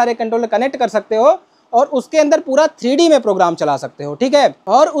 मतलब कई सारे कंट्रोलर कनेक्ट कर सकते हो और उसके अंदर पूरा 3D में प्रोग्राम चला सकते हो। ठीक है,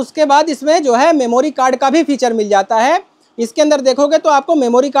 और उसके बाद इसमें जो है मेमोरी कार्ड का भी फीचर मिल जाता है। इसके अंदर देखोगे तो आपको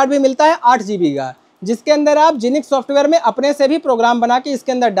मेमोरी कार्ड भी मिलता है 8 GB का, जिसके अंदर आप जेनिक्स सॉफ्टवेयर में अपने से भी प्रोग्राम बना के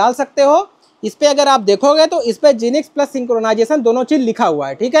इसके अंदर डाल सकते हो। इस पर अगर आप देखोगे तो इस पर जेनिक्स प्लस सिंक्रोनाइजेशन दोनों चीज़ लिखा हुआ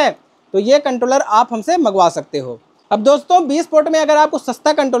है। ठीक है, तो ये कंट्रोलर आप हमसे मंगवा सकते हो। अब दोस्तों 20 पोर्ट में अगर आपको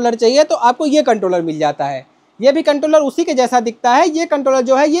सस्ता कंट्रोलर चाहिए तो आपको ये कंट्रोलर मिल जाता है। ये भी कंट्रोलर उसी के जैसा दिखता है। ये कंट्रोलर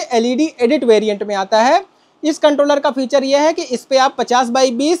जो है ये LED एडिट वेरिएंट में आता है। इस कंट्रोलर का फीचर ये है कि इस पर आप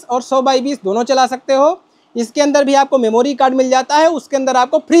 50x20 और 100x20 दोनों चला सकते हो। इसके अंदर भी आपको मेमोरी कार्ड मिल जाता है, उसके अंदर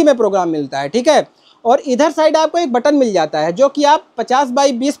आपको फ्री में प्रोग्राम मिलता है। ठीक है, और इधर साइड आपको एक बटन मिल जाता है जो कि आप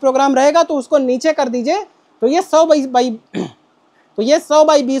 50x20 प्रोग्राम रहेगा तो उसको नीचे कर दीजिए तो ये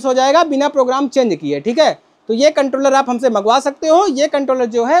 100x20 हो जाएगा बिना प्रोग्राम चेंज किए। ठीक है, तो ये कंट्रोलर आप हमसे मंगवा सकते हो। ये कंट्रोलर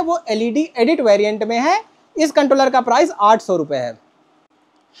जो है वो LED एडिट वेरिएंट में है। इस कंट्रोलर का प्राइस 800 रुपये है।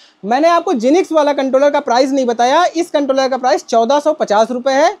 मैंने आपको जेनिक्स वाला कंट्रोलर का प्राइस नहीं बताया, इस कंट्रोलर का प्राइस 1450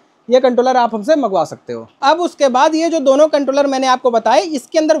 रुपये है। ये कंट्रोलर आप हमसे मंगवा सकते हो। अब उसके बाद ये जो दोनों कंट्रोलर मैंने आपको बताए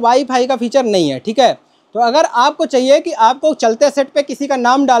इसके अंदर वाईफाई का फीचर नहीं है। ठीक है, तो अगर आपको चाहिए कि आपको चलते सेट पे किसी का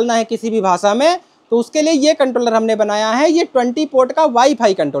नाम डालना है किसी भी भाषा में तो उसके लिए ये कंट्रोलर हमने बनाया है। ये 20 पोर्ट का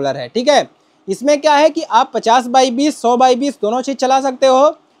वाईफाई कंट्रोलर है। ठीक है, इसमें क्या है कि आप 50x20, 100x20 दोनों चीज़ चला सकते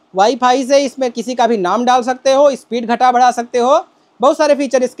हो। वाईफाई से इसमें किसी का भी नाम डाल सकते हो, स्पीड घटा बढ़ा सकते हो, बहुत सारे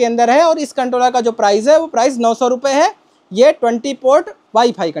फीचर इसके अंदर है। और इस कंट्रोलर का जो प्राइस है वो प्राइस 900 रुपये है। ये 20 पोर्ट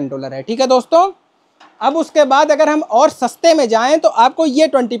वाईफाई कंट्रोलर है। ठीक है दोस्तों, अब उसके बाद अगर हम और सस्ते में जाएं तो आपको ये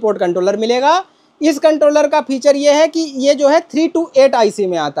 20 पोर्ट कंट्रोलर मिलेगा। इस कंट्रोलर का फीचर ये है कि ये जो है 3 to 8 आईसी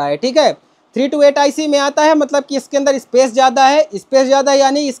में आता है। ठीक है, 3 to 8 आईसी में आता है, मतलब कि इसके अंदर स्पेस ज़्यादा है। स्पेस ज़्यादा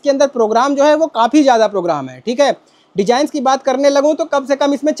यानी इसके अंदर प्रोग्राम जो है वो काफ़ी ज़्यादा प्रोग्राम है। ठीक है, डिज़ाइंस की बात करने लगूँ तो कम से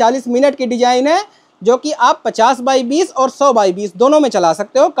कम इसमें 40 मिनट की डिज़ाइन है, जो कि आप 50x20 और 100x20 दोनों में चला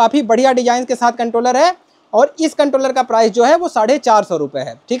सकते हो। काफ़ी बढ़िया डिज़ाइन के साथ कंट्रोलर है और इस कंट्रोलर का प्राइस जो है वो 450 रुपये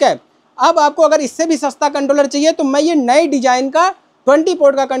है। ठीक है, अब आपको अगर इससे भी सस्ता कंट्रोलर चाहिए तो मैं ये नई डिज़ाइन का 20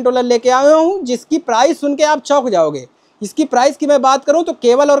 पोर्ट का कंट्रोलर लेके आया हूँ, जिसकी प्राइस सुन के आप चौंक जाओगे। इसकी प्राइस की मैं बात करूँ तो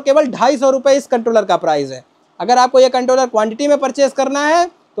केवल और केवल 250 रुपये इस कंट्रोलर का प्राइस है। अगर आपको ये कंट्रोलर क्वांटिटी में परचेस करना है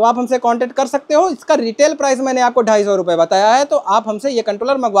तो आप हमसे कांटेक्ट कर सकते हो। इसका रिटेल प्राइस मैंने आपको 250 रुपये बताया है, तो आप हमसे ये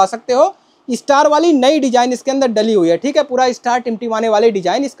कंट्रोलर मंगवा सकते हो। स्टार वाली नई डिज़ाइन इसके अंदर डली हुई है। ठीक है, पूरा स्टार टिमटिमाने वाली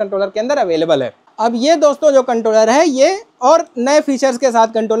डिज़ाइन इस कंट्रोलर के अंदर अवेलेबल है। अब ये दोस्तों जो कंट्रोलर है ये और नए फीचर्स के साथ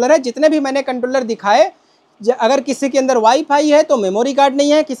कंट्रोलर है। जितने भी मैंने कंट्रोलर दिखाए, अगर किसी के अंदर वाईफाई है तो मेमोरी कार्ड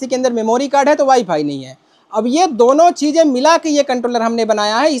नहीं है, किसी के अंदर मेमोरी कार्ड है तो वाईफाई नहीं है। अब ये दोनों चीज़ें मिला के ये कंट्रोलर हमने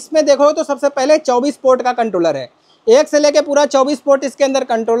बनाया है। इसमें देखो तो सबसे पहले 24 पोर्ट का कंट्रोलर है, एक से लेके पूरा 24 पोर्ट इसके अंदर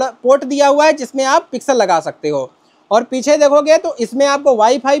कंट्रोलर पोर्ट दिया हुआ है, जिसमें आप पिक्सल लगा सकते हो। और पीछे देखोगे तो इसमें आपको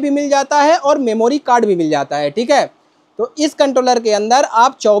वाईफाई भी मिल जाता है और मेमोरी कार्ड भी मिल जाता है। ठीक है, तो इस कंट्रोलर के अंदर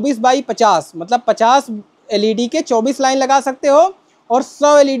आप 24x50 मतलब 50 एलईडी के 24 लाइन लगा सकते हो और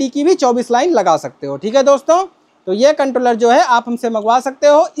 100 एलईडी की भी 24 लाइन लगा सकते हो। ठीक है दोस्तों, तो ये कंट्रोलर जो है आप हमसे मंगवा सकते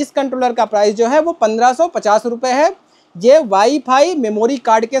हो। इस कंट्रोलर का प्राइस जो है वो 1550 रुपये है। ये वाईफाई मेमोरी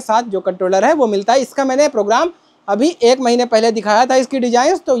कार्ड के साथ जो कंट्रोलर है वो मिलता है। इसका मैंने प्रोग्राम अभी 1 महीने पहले दिखाया था इसकी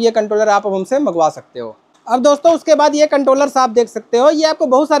डिज़ाइन, तो ये कंट्रोलर आप हमसे मंगवा सकते हो। अब दोस्तों उसके बाद ये कंट्रोलर्स आप देख सकते हो, ये आपको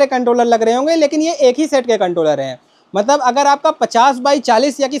बहुत सारे कंट्रोलर लग रहे होंगे, लेकिन ये एक ही सेट के कंट्रोलर हैं। मतलब अगर आपका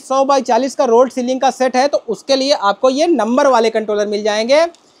 50x40 या कि 100x40 का रोड सीलिंग का सेट है तो उसके लिए आपको ये नंबर वाले कंट्रोलर मिल जाएंगे।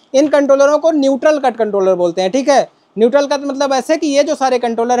 इन कंट्रोलरों को न्यूट्रल कट कंट्रोलर बोलते हैं। ठीक है, न्यूट्रल कट मतलब ऐसे कि ये जो सारे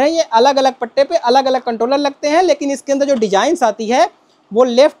कंट्रोलर हैं ये अलग अलग पट्टे पे अलग अलग कंट्रोलर लगते हैं, लेकिन इसके अंदर जो डिज़ाइंस आती है वो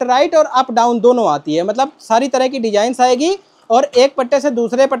लेफ्ट राइट और अप डाउन दोनों आती है। मतलब सारी तरह की डिज़ाइंस आएगी और एक पट्टे से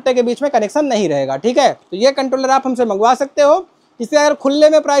दूसरे पट्टे के बीच में कनेक्शन नहीं रहेगा। ठीक है, तो ये कंट्रोलर आप हमसे मंगवा सकते हो। इसे अगर खुले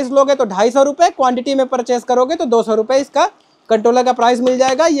में प्राइस लोगे तो 250 रुपये, क्वांटिटी में परचेस करोगे तो 200 रुपये इसका कंट्रोलर का प्राइस मिल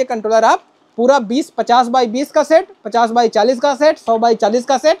जाएगा। ये कंट्रोलर आप पूरा 50x20 का सेट, 50x40 का सेट, 100x40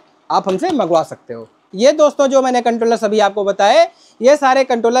 का सेट आप हमसे मंगवा सकते हो। ये दोस्तों जो मैंने कंट्रोलर्स अभी आपको बताए, ये सारे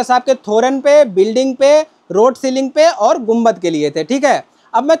कंट्रोलर्स आपके थोरन पे, बिल्डिंग पे, रोड सीलिंग पे और गुंबद के लिए थे। ठीक है,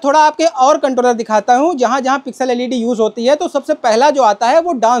 अब मैं थोड़ा आपके और कंट्रोलर दिखाता हूँ जहाँ जहाँ पिक्सल एलईडी यूज़ होती है। तो सबसे पहला जो आता है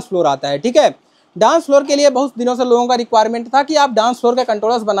वो डांस फ्लोर आता है। ठीक है, डांस फ्लोर के लिए बहुत दिनों से लोगों का रिक्वायरमेंट था कि आप डांस फ्लोर के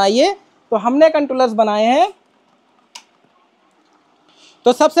कंट्रोलर्स बनाइए, तो हमने कंट्रोलर्स बनाए हैं।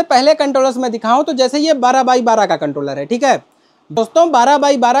 तो सबसे पहले कंट्रोलर्स मैं दिखाऊं तो जैसे ये 12x12 का कंट्रोलर है। ठीक है दोस्तों,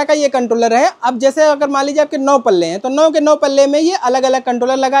 12x12 का ये कंट्रोलर है। अब जैसे अगर मान लीजिए आपके 9 पल्ले हैं तो 9 के 9 पल्ले में ये अलग अलग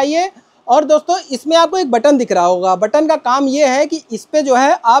कंट्रोलर लगाइए। और दोस्तों इसमें आपको एक बटन दिख रहा होगा, बटन का काम ये है कि इस पर जो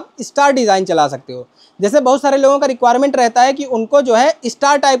है आप स्टार डिज़ाइन चला सकते हो। जैसे बहुत सारे लोगों का रिक्वायरमेंट रहता है कि उनको जो है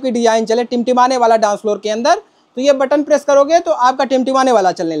स्टार टाइप की डिज़ाइन चले, टिमटिमाने वाला डांस फ्लोर के अंदर, तो ये बटन प्रेस करोगे तो आपका टिमटिमाने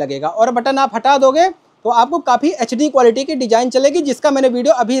वाला चलने लगेगा। और बटन आप हटा दोगे तो आपको काफ़ी HD क्वालिटी की डिज़ाइन चलेगी, जिसका मैंने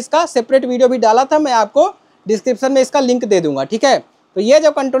वीडियो अभी इसका सेपरेट वीडियो भी डाला था, मैं आपको डिस्क्रिप्शन में इसका लिंक दे दूंगा। ठीक है, तो ये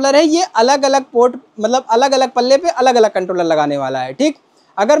जो कंट्रोलर है ये अलग अलग पोर्ट मतलब अलग अलग पल्ले पे अलग अलग कंट्रोलर लगाने वाला है। ठीक,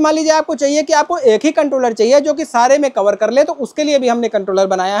 अगर मान लीजिए आपको चाहिए कि आपको एक ही कंट्रोलर चाहिए जो कि सारे में कवर कर ले, तो उसके लिए भी हमने कंट्रोलर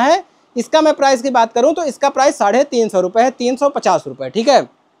बनाया है। इसका मैं प्राइस की बात करूं तो इसका प्राइस 350 रुपये है, 350 रुपये। ठीक है,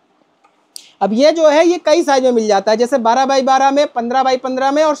 अब ये जो है ये कई साइज में मिल जाता है, जैसे 12x12 में,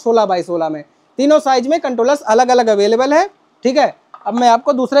 15x15 में और 16x16 में, तीनों साइज में कंट्रोलर्स अलग अलग अवेलेबल है। ठीक है, अब मैं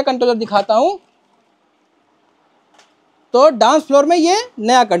आपको दूसरे कंट्रोलर दिखाता हूं। तो डांस फ्लोर में ये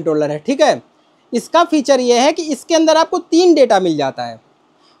नया कंट्रोलर है। ठीक है, इसका फीचर ये है कि इसके अंदर आपको 3 डेटा मिल जाता है।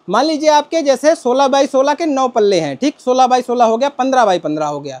 मान लीजिए आपके जैसे 16x16 के 9 पल्ले हैं। ठीक, 16x16 हो गया, 15x15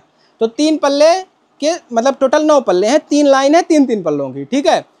 हो गया, तो 3 पल्ले के मतलब टोटल 9 पल्ले हैं, 3 लाइन है 3-3 पल्लों की। ठीक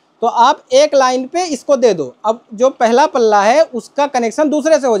है, तो आप एक लाइन पे इसको दे दो। अब जो पहला पल्ला है उसका कनेक्शन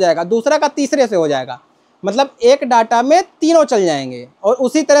दूसरे से हो जाएगा, दूसरा का तीसरे से हो जाएगा, मतलब एक डाटा में तीनों चल जाएंगे, और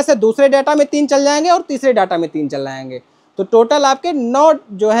उसी तरह से दूसरे डाटा में 3 चल जाएंगे और तीसरे डाटा में 3 चल जाएंगे। तो टोटल आपके 9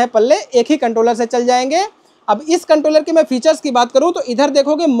 जो है पल्ले एक ही कंट्रोलर से चल जाएंगे। अब इस कंट्रोलर के मैं फीचर्स की बात करूं तो इधर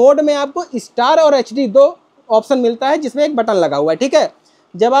देखोगे मोड में आपको स्टार और HD 2 ऑप्शन मिलता है, जिसमें एक बटन लगा हुआ है। ठीक है,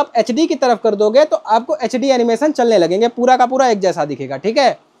 जब आप HD की तरफ कर दोगे तो आपको HD एनिमेशन चलने लगेंगे, पूरा का पूरा एक जैसा दिखेगा। ठीक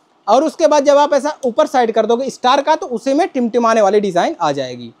है, और उसके बाद जब आप ऐसा ऊपर साइड कर दोगे स्टार का तो उसी में टिमटिमाने वाली डिज़ाइन आ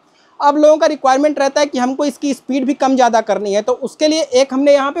जाएगी। अब लोगों का रिक्वायरमेंट रहता है कि हमको इसकी स्पीड भी कम ज़्यादा करनी है, तो उसके लिए एक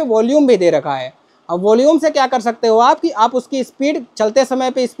हमने यहाँ पे वॉल्यूम भी दे रखा है। अब वॉल्यूम से क्या कर सकते हो आप कि आप उसकी स्पीड चलते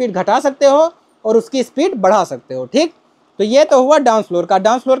समय पे स्पीड घटा सकते हो और उसकी स्पीड बढ़ा सकते हो। ठीक, तो ये तो हुआ डांस फ्लोर का।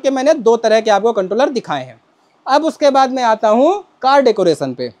 डांस फ्लोर के मैंने 2 तरह के आपको कंट्रोलर दिखाए हैं। अब उसके बाद मैं आता हूँ कार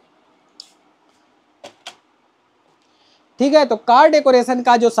डेकोरेशन पे। ठीक है, तो कार डेकोरेशन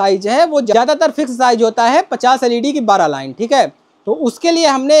का जो साइज है वो ज़्यादातर फिक्स साइज होता है 50 एलईडी की 12 लाइन। ठीक है, तो उसके लिए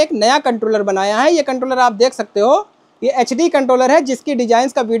हमने एक नया कंट्रोलर बनाया है। ये कंट्रोलर आप देख सकते हो, ये एचडी कंट्रोलर है जिसकी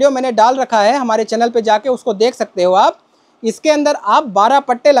डिजाइंस का वीडियो मैंने डाल रखा है हमारे चैनल पे, जाके उसको देख सकते हो आप। इसके अंदर आप 12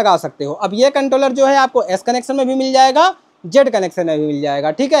 पट्टे लगा सकते हो। अब ये कंट्रोलर जो है आपको एस कनेक्शन में भी मिल जाएगा, जेड कनेक्शन में भी मिल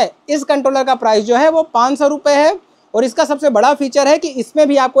जाएगा। ठीक है, इस कंट्रोलर का प्राइस जो है वो 500 रुपये है। और इसका सबसे बड़ा फीचर है कि इसमें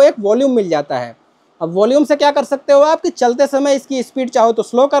भी आपको एक वॉल्यूम मिल जाता है। अब वॉल्यूम से क्या कर सकते हो आप कि चलते समय इसकी स्पीड चाहो तो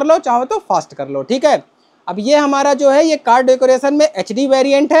स्लो कर लो, चाहो तो फास्ट कर लो। ठीक है, अब ये हमारा जो है ये कार डेकोरेशन में एचडी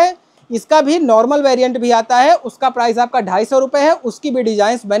वेरिएंट है। इसका भी नॉर्मल वेरिएंट भी आता है, उसका प्राइस आपका 250 रुपये है। उसकी भी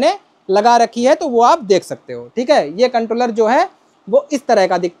डिजाइंस मैंने लगा रखी है, तो वो आप देख सकते हो। ठीक है, ये कंट्रोलर जो है वो इस तरह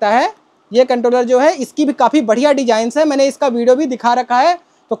का दिखता है। ये कंट्रोलर जो है इसकी भी काफ़ी बढ़िया डिजाइंस है, मैंने इसका वीडियो भी दिखा रखा है।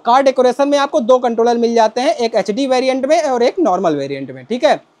 तो कार डेकोरेशन में आपको 2 कंट्रोलर मिल जाते हैं, एक एचडी वेरिएंट में और एक नॉर्मल वेरिएंट में। ठीक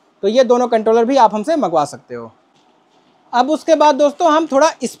है, तो ये दोनों कंट्रोलर भी आप हमसे मंगवा सकते हो। अब उसके बाद दोस्तों हम थोड़ा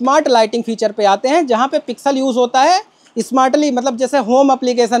स्मार्ट लाइटिंग फीचर पे आते हैं, जहाँ पे पिक्सल यूज़ होता है स्मार्टली, मतलब जैसे होम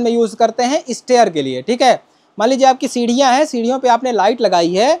एप्लीकेशन में यूज़ करते हैं स्टेयर के लिए। ठीक है, मान लीजिए आपकी सीढ़ियाँ हैं, सीढ़ियों पे आपने लाइट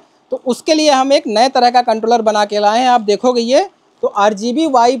लगाई है, तो उसके लिए हम एक नए तरह का कंट्रोलर बना के लाए हैं। आप देखोगे ये तो RGB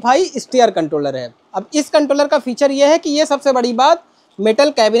वाईफाई स्टेयर कंट्रोलर है। अब इस कंट्रोलर का फीचर ये है कि ये सबसे बड़ी बात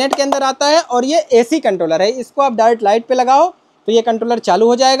मेटल कैबिनेट के अंदर आता है और ये AC कंट्रोलर है। इसको आप डायरेक्ट लाइट पे लगाओ तो ये कंट्रोलर चालू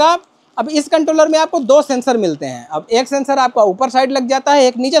हो जाएगा। अब इस कंट्रोलर में आपको 2 सेंसर मिलते हैं। अब एक सेंसर आपका ऊपर साइड लग जाता है,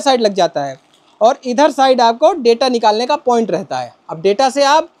 एक नीचे साइड लग जाता है, और इधर साइड आपको डेटा निकालने का पॉइंट रहता है। अब डेटा से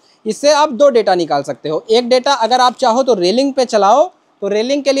इससे आप 2 डेटा निकाल सकते हो। एक डेटा अगर आप चाहो तो रेलिंग पे चलाओ तो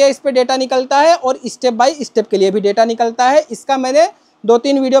रेलिंग के लिए इस पे डेटा निकलता है, और स्टेप बाय स्टेप के लिए भी डेटा निकलता है। इसका मैंने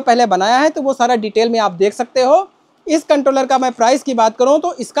 2-3 वीडियो पहले बनाया है, तो वो सारा डिटेल में आप देख सकते हो। इस कंट्रोलर का मैं प्राइस की बात करूँ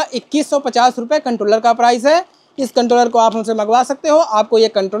तो इसका 2150 रुपये कंट्रोलर का प्राइस है। इस कंट्रोलर को आप हमसे मंगवा सकते हो, आपको ये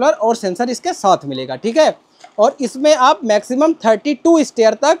कंट्रोलर और सेंसर इसके साथ मिलेगा। ठीक है, और इसमें आप मैक्सिमम 32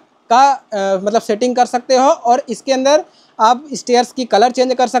 स्टेयर तक का मतलब सेटिंग कर सकते हो, और इसके अंदर आप स्टेयर्स की कलर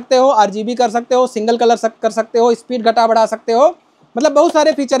चेंज कर सकते हो, RGB कर सकते हो, सिंगल कलर कर सकते हो, स्पीड घटा बढ़ा सकते हो, मतलब बहुत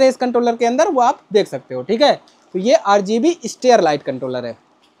सारे फीचर है इस कंट्रोलर के अंदर, वो आप देख सकते हो। ठीक है, तो ये RGB स्टेयर लाइट कंट्रोलर है।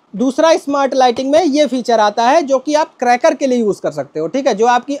 दूसरा स्मार्ट लाइटिंग में ये फीचर आता है जो कि आप क्रैकर के लिए यूज़ कर सकते हो। ठीक है, जो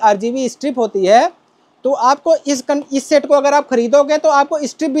आपकी RGB स्ट्रिप होती है, तो आपको इस सेट को अगर आप खरीदोगे तो आपको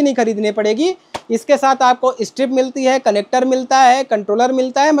स्ट्रिप भी नहीं खरीदनी पड़ेगी। इसके साथ आपको स्ट्रिप मिलती है, कनेक्टर मिलता है, कंट्रोलर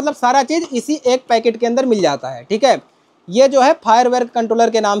मिलता है, मतलब सारा चीज़ इसी एक पैकेट के अंदर मिल जाता है। ठीक है, ये जो है फायरवर्क कंट्रोलर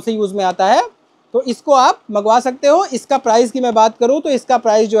के नाम से यूज़ में आता है, तो इसको आप मंगवा सकते हो। इसका प्राइस की मैं बात करूँ तो इसका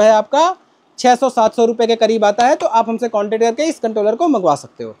प्राइस जो है आपका 600-700 रुपये के करीब आता है, तो आप हमसे कॉन्टेक्ट करके इस कंट्रोलर को मंगवा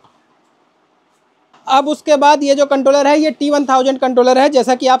सकते हो। अब उसके बाद ये जो कंट्रोलर है ये T1000 कंट्रोलर है।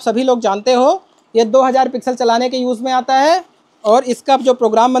 जैसा कि आप सभी लोग जानते हो, ये 2000 पिक्सल चलाने के यूज़ में आता है, और इसका जो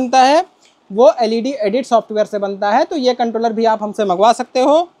प्रोग्राम बनता है वो LED एडिट सॉफ्टवेयर से बनता है। तो ये कंट्रोलर भी आप हमसे मंगवा सकते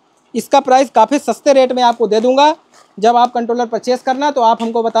हो। इसका प्राइस काफ़ी सस्ते रेट में आपको दे दूंगा। जब आप कंट्रोलर परचेस करना तो आप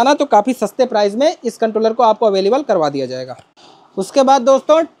हमको बताना, तो काफ़ी सस्ते प्राइस में इस कंट्रोलर को आपको अवेलेबल करवा दिया जाएगा। उसके बाद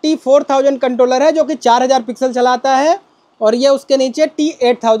दोस्तों T4000 कंट्रोलर है जो कि 4000 पिक्सल चलाता है, और ये उसके नीचे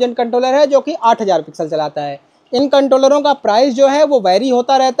T8000 कंट्रोलर है जो कि 8000 पिक्सल चलाता है। इन कंट्रोलरों का प्राइस जो है वो वैरी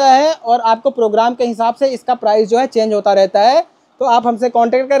होता रहता है, और आपको प्रोग्राम के हिसाब से इसका प्राइस जो है चेंज होता रहता है। तो आप हमसे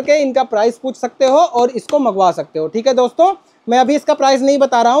कांटेक्ट करके इनका प्राइस पूछ सकते हो और इसको मंगवा सकते हो। ठीक है दोस्तों, मैं अभी इसका प्राइस नहीं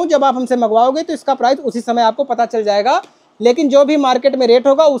बता रहा हूँ, जब आप हमसे मंगवाओगे तो इसका प्राइस उसी समय आपको पता चल जाएगा, लेकिन जो भी मार्केट में रेट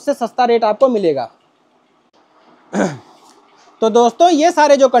होगा उससे सस्ता रेट आपको मिलेगा। तो दोस्तों ये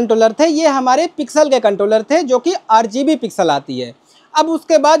सारे जो कंट्रोलर थे ये हमारे पिक्सल के कंट्रोलर थे, जो कि RGB पिक्सल आती है। अब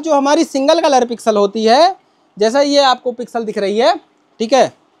उसके बाद जो हमारी सिंगल कलर पिक्सल होती है, जैसा ये आपको पिक्सल दिख रही है, ठीक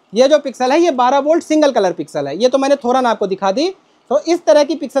है, ये जो पिक्सल है ये 12 वोल्ट सिंगल कलर पिक्सल है। ये तो मैंने थोरन आपको दिखा दी। तो इस तरह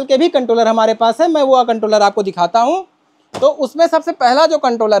की पिक्सल के भी कंट्रोलर हमारे पास है, मैं वो कंट्रोलर आपको दिखाता हूँ। तो उसमें सबसे पहला जो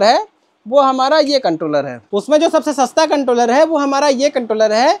कंट्रोलर है वो हमारा ये कंट्रोलर है। उसमें जो सबसे सस्ता कंट्रोलर है वो हमारा ये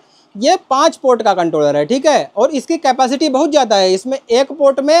कंट्रोलर है। ये 5 पोर्ट का कंट्रोलर है। ठीक है, और इसकी कैपेसिटी बहुत ज़्यादा है। इसमें एक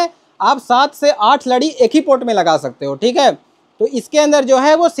पोर्ट में आप 7 से 8 लड़ी एक ही पोर्ट में लगा सकते हो। ठीक है, तो इसके अंदर जो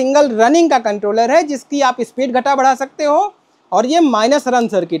है वो सिंगल रनिंग का कंट्रोलर है, जिसकी आप स्पीड घटा बढ़ा सकते हो। और ये माइनस रन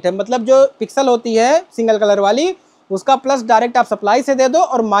सर्किट है, मतलब जो पिक्सल होती है सिंगल कलर वाली उसका प्लस डायरेक्ट आप सप्लाई से दे दो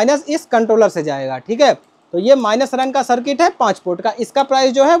और माइनस इस कंट्रोलर से जाएगा। ठीक है, तो ये माइनस रन का सर्किट है 5 पोर्ट का। इसका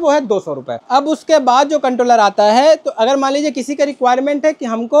प्राइस जो है वो है 200 रुपये। अब उसके बाद जो कंट्रोलर आता है, तो अगर मान लीजिए किसी का रिक्वायरमेंट है कि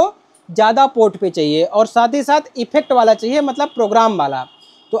हमको ज़्यादा पोर्ट पे चाहिए और साथ ही साथ इफेक्ट वाला चाहिए, मतलब प्रोग्राम वाला,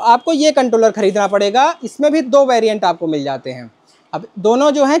 तो आपको ये कंट्रोलर खरीदना पड़ेगा। इसमें भी 2 वेरिएंट आपको मिल जाते हैं। अब दोनों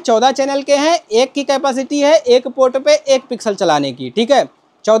जो हैं 14 चैनल के हैं, एक की कैपेसिटी है एक पोर्ट पे 1 पिक्सल चलाने की, ठीक है।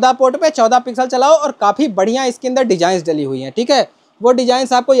 14 पोर्ट पे 14 पिक्सल चलाओ और काफ़ी बढ़िया इसके अंदर डिजाइंस डली हुई हैं, ठीक है। वो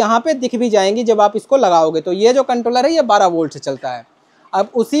डिजाइंस आपको यहाँ पे दिख भी जाएंगी जब आप इसको लगाओगे। तो ये जो कंट्रोलर है ये 12 वोल्ट से चलता है। अब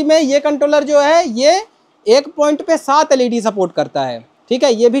उसी में ये कंट्रोलर जो है ये एक पॉइंट पे 7 LED सपोर्ट करता है, ठीक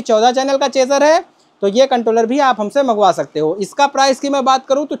है। ये भी 14 चैनल का चेजर है। तो ये कंट्रोलर भी आप हमसे मंगवा सकते हो। इसका प्राइस की मैं बात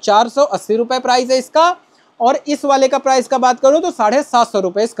करूँ तो 480 रुपये प्राइस है इसका, और इस वाले का प्राइस का बात करूँ तो 750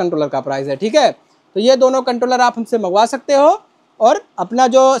 रुपये इस कंट्रोलर का प्राइस है, ठीक है। तो ये दोनों कंट्रोलर आप हमसे मंगवा सकते हो और अपना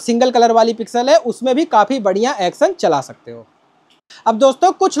जो सिंगल कलर वाली पिक्सल है उसमें भी काफ़ी बढ़िया एक्शन चला सकते हो। अब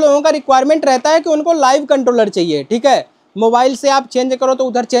दोस्तों कुछ लोगों का रिक्वायरमेंट रहता है कि उनको लाइव कंट्रोलर चाहिए, ठीक है। मोबाइल से आप चेंज करो तो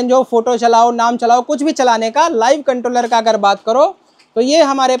उधर चेंज हो, फोटो चलाओ, नाम चलाओ, कुछ भी चलाने का। लाइव कंट्रोलर का अगर बात करो तो ये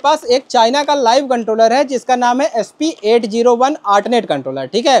हमारे पास एक चाइना का लाइव कंट्रोलर है जिसका नाम है SP801 HardHat कंट्रोलर,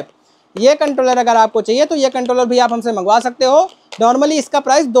 ठीक है। ये कंट्रोलर अगर आपको चाहिए तो ये कंट्रोलर भी आप हमसे मंगवा सकते हो। नॉर्मली इसका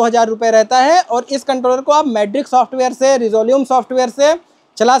प्राइस 2000 रुपये रहता है और इस कंट्रोलर को आप मैड्रिक सॉफ्टवेयर से, रिजोल्यूम सॉफ्टवेयर से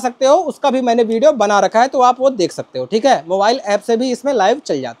चला सकते हो। उसका भी मैंने वीडियो बना रखा है तो आप वो देख सकते हो, ठीक है। मोबाइल ऐप से भी इसमें लाइव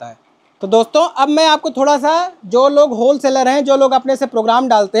चल जाता है। तो दोस्तों अब मैं आपको थोड़ा सा, जो लोग होलसेलर हैं, जो लोग अपने से प्रोग्राम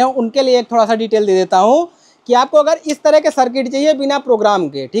डालते हैं, उनके लिए एक थोड़ा सा डिटेल दे देता हूँ कि आपको अगर इस तरह के सर्किट चाहिए बिना प्रोग्राम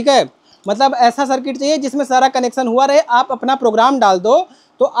के, ठीक है, मतलब ऐसा सर्किट चाहिए जिसमें सारा कनेक्शन हुआ रहे, आप अपना प्रोग्राम डाल दो,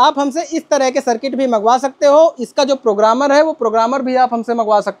 तो आप हमसे इस तरह के सर्किट भी मंगवा सकते हो। इसका जो प्रोग्रामर है वो प्रोग्रामर भी आप हमसे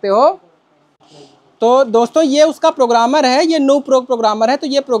मंगवा सकते हो। तो दोस्तों ये उसका प्रोग्रामर है, ये नो प्रोग्रामर है। तो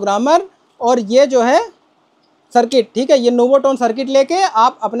ये प्रोग्रामर और ये जो है सर्किट, ठीक है, ये नोवोटोन सर्किट लेके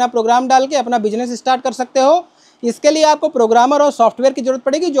आप अपना प्रोग्राम डाल के अपना बिजनेस स्टार्ट कर सकते हो। इसके लिए आपको प्रोग्रामर और सॉफ्टवेयर की जरूरत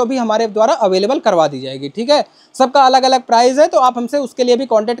पड़ेगी जो भी हमारे द्वारा अवेलेबल करवा दी जाएगी, ठीक है। सबका अलग अलग प्राइस है तो आप हमसे उसके लिए भी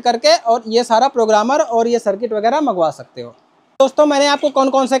कांटेक्ट करके और ये सारा प्रोग्रामर और ये सर्किट वगैरह मंगवा सकते हो। दोस्तों मैंने आपको कौन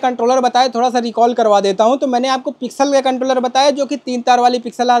कौन से कंट्रोलर बताए, थोड़ा सा रिकॉल करवा देता हूं। तो मैंने आपको पिक्सल के कंट्रोलर बताया जो कि 3 तार वाली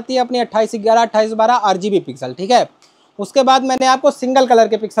पिक्सल आती है अपनी 2811, 2812 RGB पिक्सल, ठीक है। उसके बाद मैंने आपको सिंगल कलर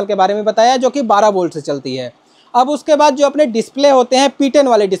के पिक्सल के बारे में बताया जो कि 12 वोल्ट से चलती है। अब उसके बाद जो अपने डिस्प्ले होते हैं, P10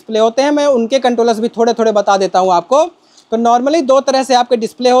 वाले डिस्प्ले होते हैं, मैं उनके कंट्रोलर्स भी थोड़े थोड़े बता देता हूँ आपको। तो नॉर्मली 2 तरह से आपके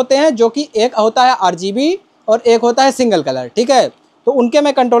डिस्प्ले होते हैं, जो कि एक होता है RGB और एक होता है सिंगल कलर, ठीक है। तो उनके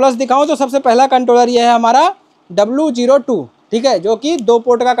मैं कंट्रोलर्स दिखाऊँ तो सबसे पहला कंट्रोलर ये है हमारा W02, ठीक है, जो कि 2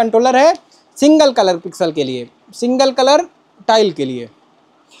 पोर्ट का कंट्रोलर है सिंगल कलर पिक्सल के लिए, सिंगल कलर टाइल के लिए,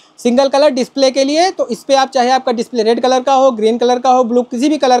 सिंगल कलर डिस्प्ले के लिए। तो इस पर आप चाहे आपका डिस्प्ले रेड कलर का हो, ग्रीन कलर का हो, ब्लू, किसी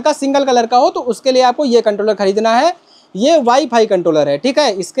भी कलर का, सिंगल कलर का हो, तो उसके लिए आपको ये कंट्रोलर खरीदना है। ये वाईफाई कंट्रोलर है, ठीक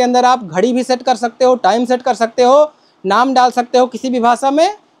है। इसके अंदर आप घड़ी भी सेट कर सकते हो, टाइम सेट कर सकते हो, नाम डाल सकते हो किसी भी भाषा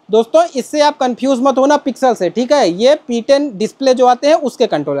में। दोस्तों इससे आप कंफ्यूज मत होना पिक्सल से, ठीक है। ये P10 डिस्प्ले जो आते हैं उसके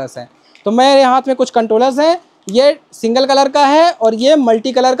कंट्रोलर्स हैं। तो मेरे हाथ में कुछ कंट्रोलर्स हैं, ये सिंगल कलर का है और ये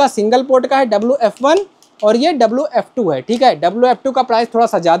मल्टी कलर का सिंगल पोर्ट का है WF1 और ये WF2 है, ठीक है। WF2 का प्राइस थोड़ा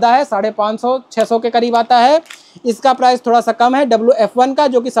सा ज़्यादा है, 550-600 के करीब आता है। इसका प्राइस थोड़ा सा कम है WF1 का,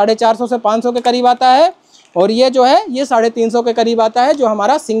 जो कि 450 से 500 के करीब आता है। और ये जो है ये 350 के करीब आता है, जो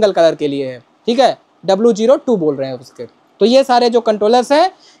हमारा सिंगल कलर के लिए है, ठीक है। W02 बोल रहे हैं उसके। तो ये सारे जो कंट्रोलर्स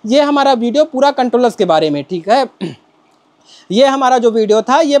हैं, ये हमारा वीडियो पूरा कंट्रोलर्स के बारे में, ठीक है। ये हमारा जो वीडियो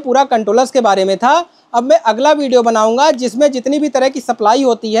था ये पूरा कंट्रोलर्स के बारे में था। अब मैं अगला वीडियो बनाऊंगा जिसमें जितनी भी तरह की सप्लाई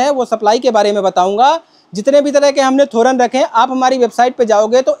होती है वो सप्लाई के बारे में बताऊंगा। जितने भी तरह के हमने थोरन रखे हैं, आप हमारी वेबसाइट पे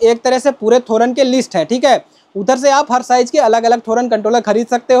जाओगे तो एक तरह से पूरे थोरन के लिस्ट है, ठीक है। उधर से आप हर साइज़ के अलग अलग थोरन कंट्रोलर खरीद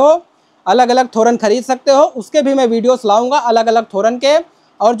सकते हो, अलग अलग थोरन खरीद सकते हो। उसके भी मैं वीडियोस लाऊंगा अलग अलग थोरन के,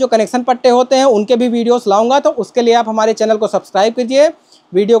 और जो कनेक्शन पट्टे होते हैं उनके भी वीडियोस लाऊंगा। तो उसके लिए आप हमारे चैनल को सब्सक्राइब कीजिए,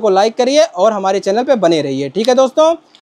 वीडियो को लाइक करिए और हमारे चैनल पे बने रहिए, ठीक है दोस्तों।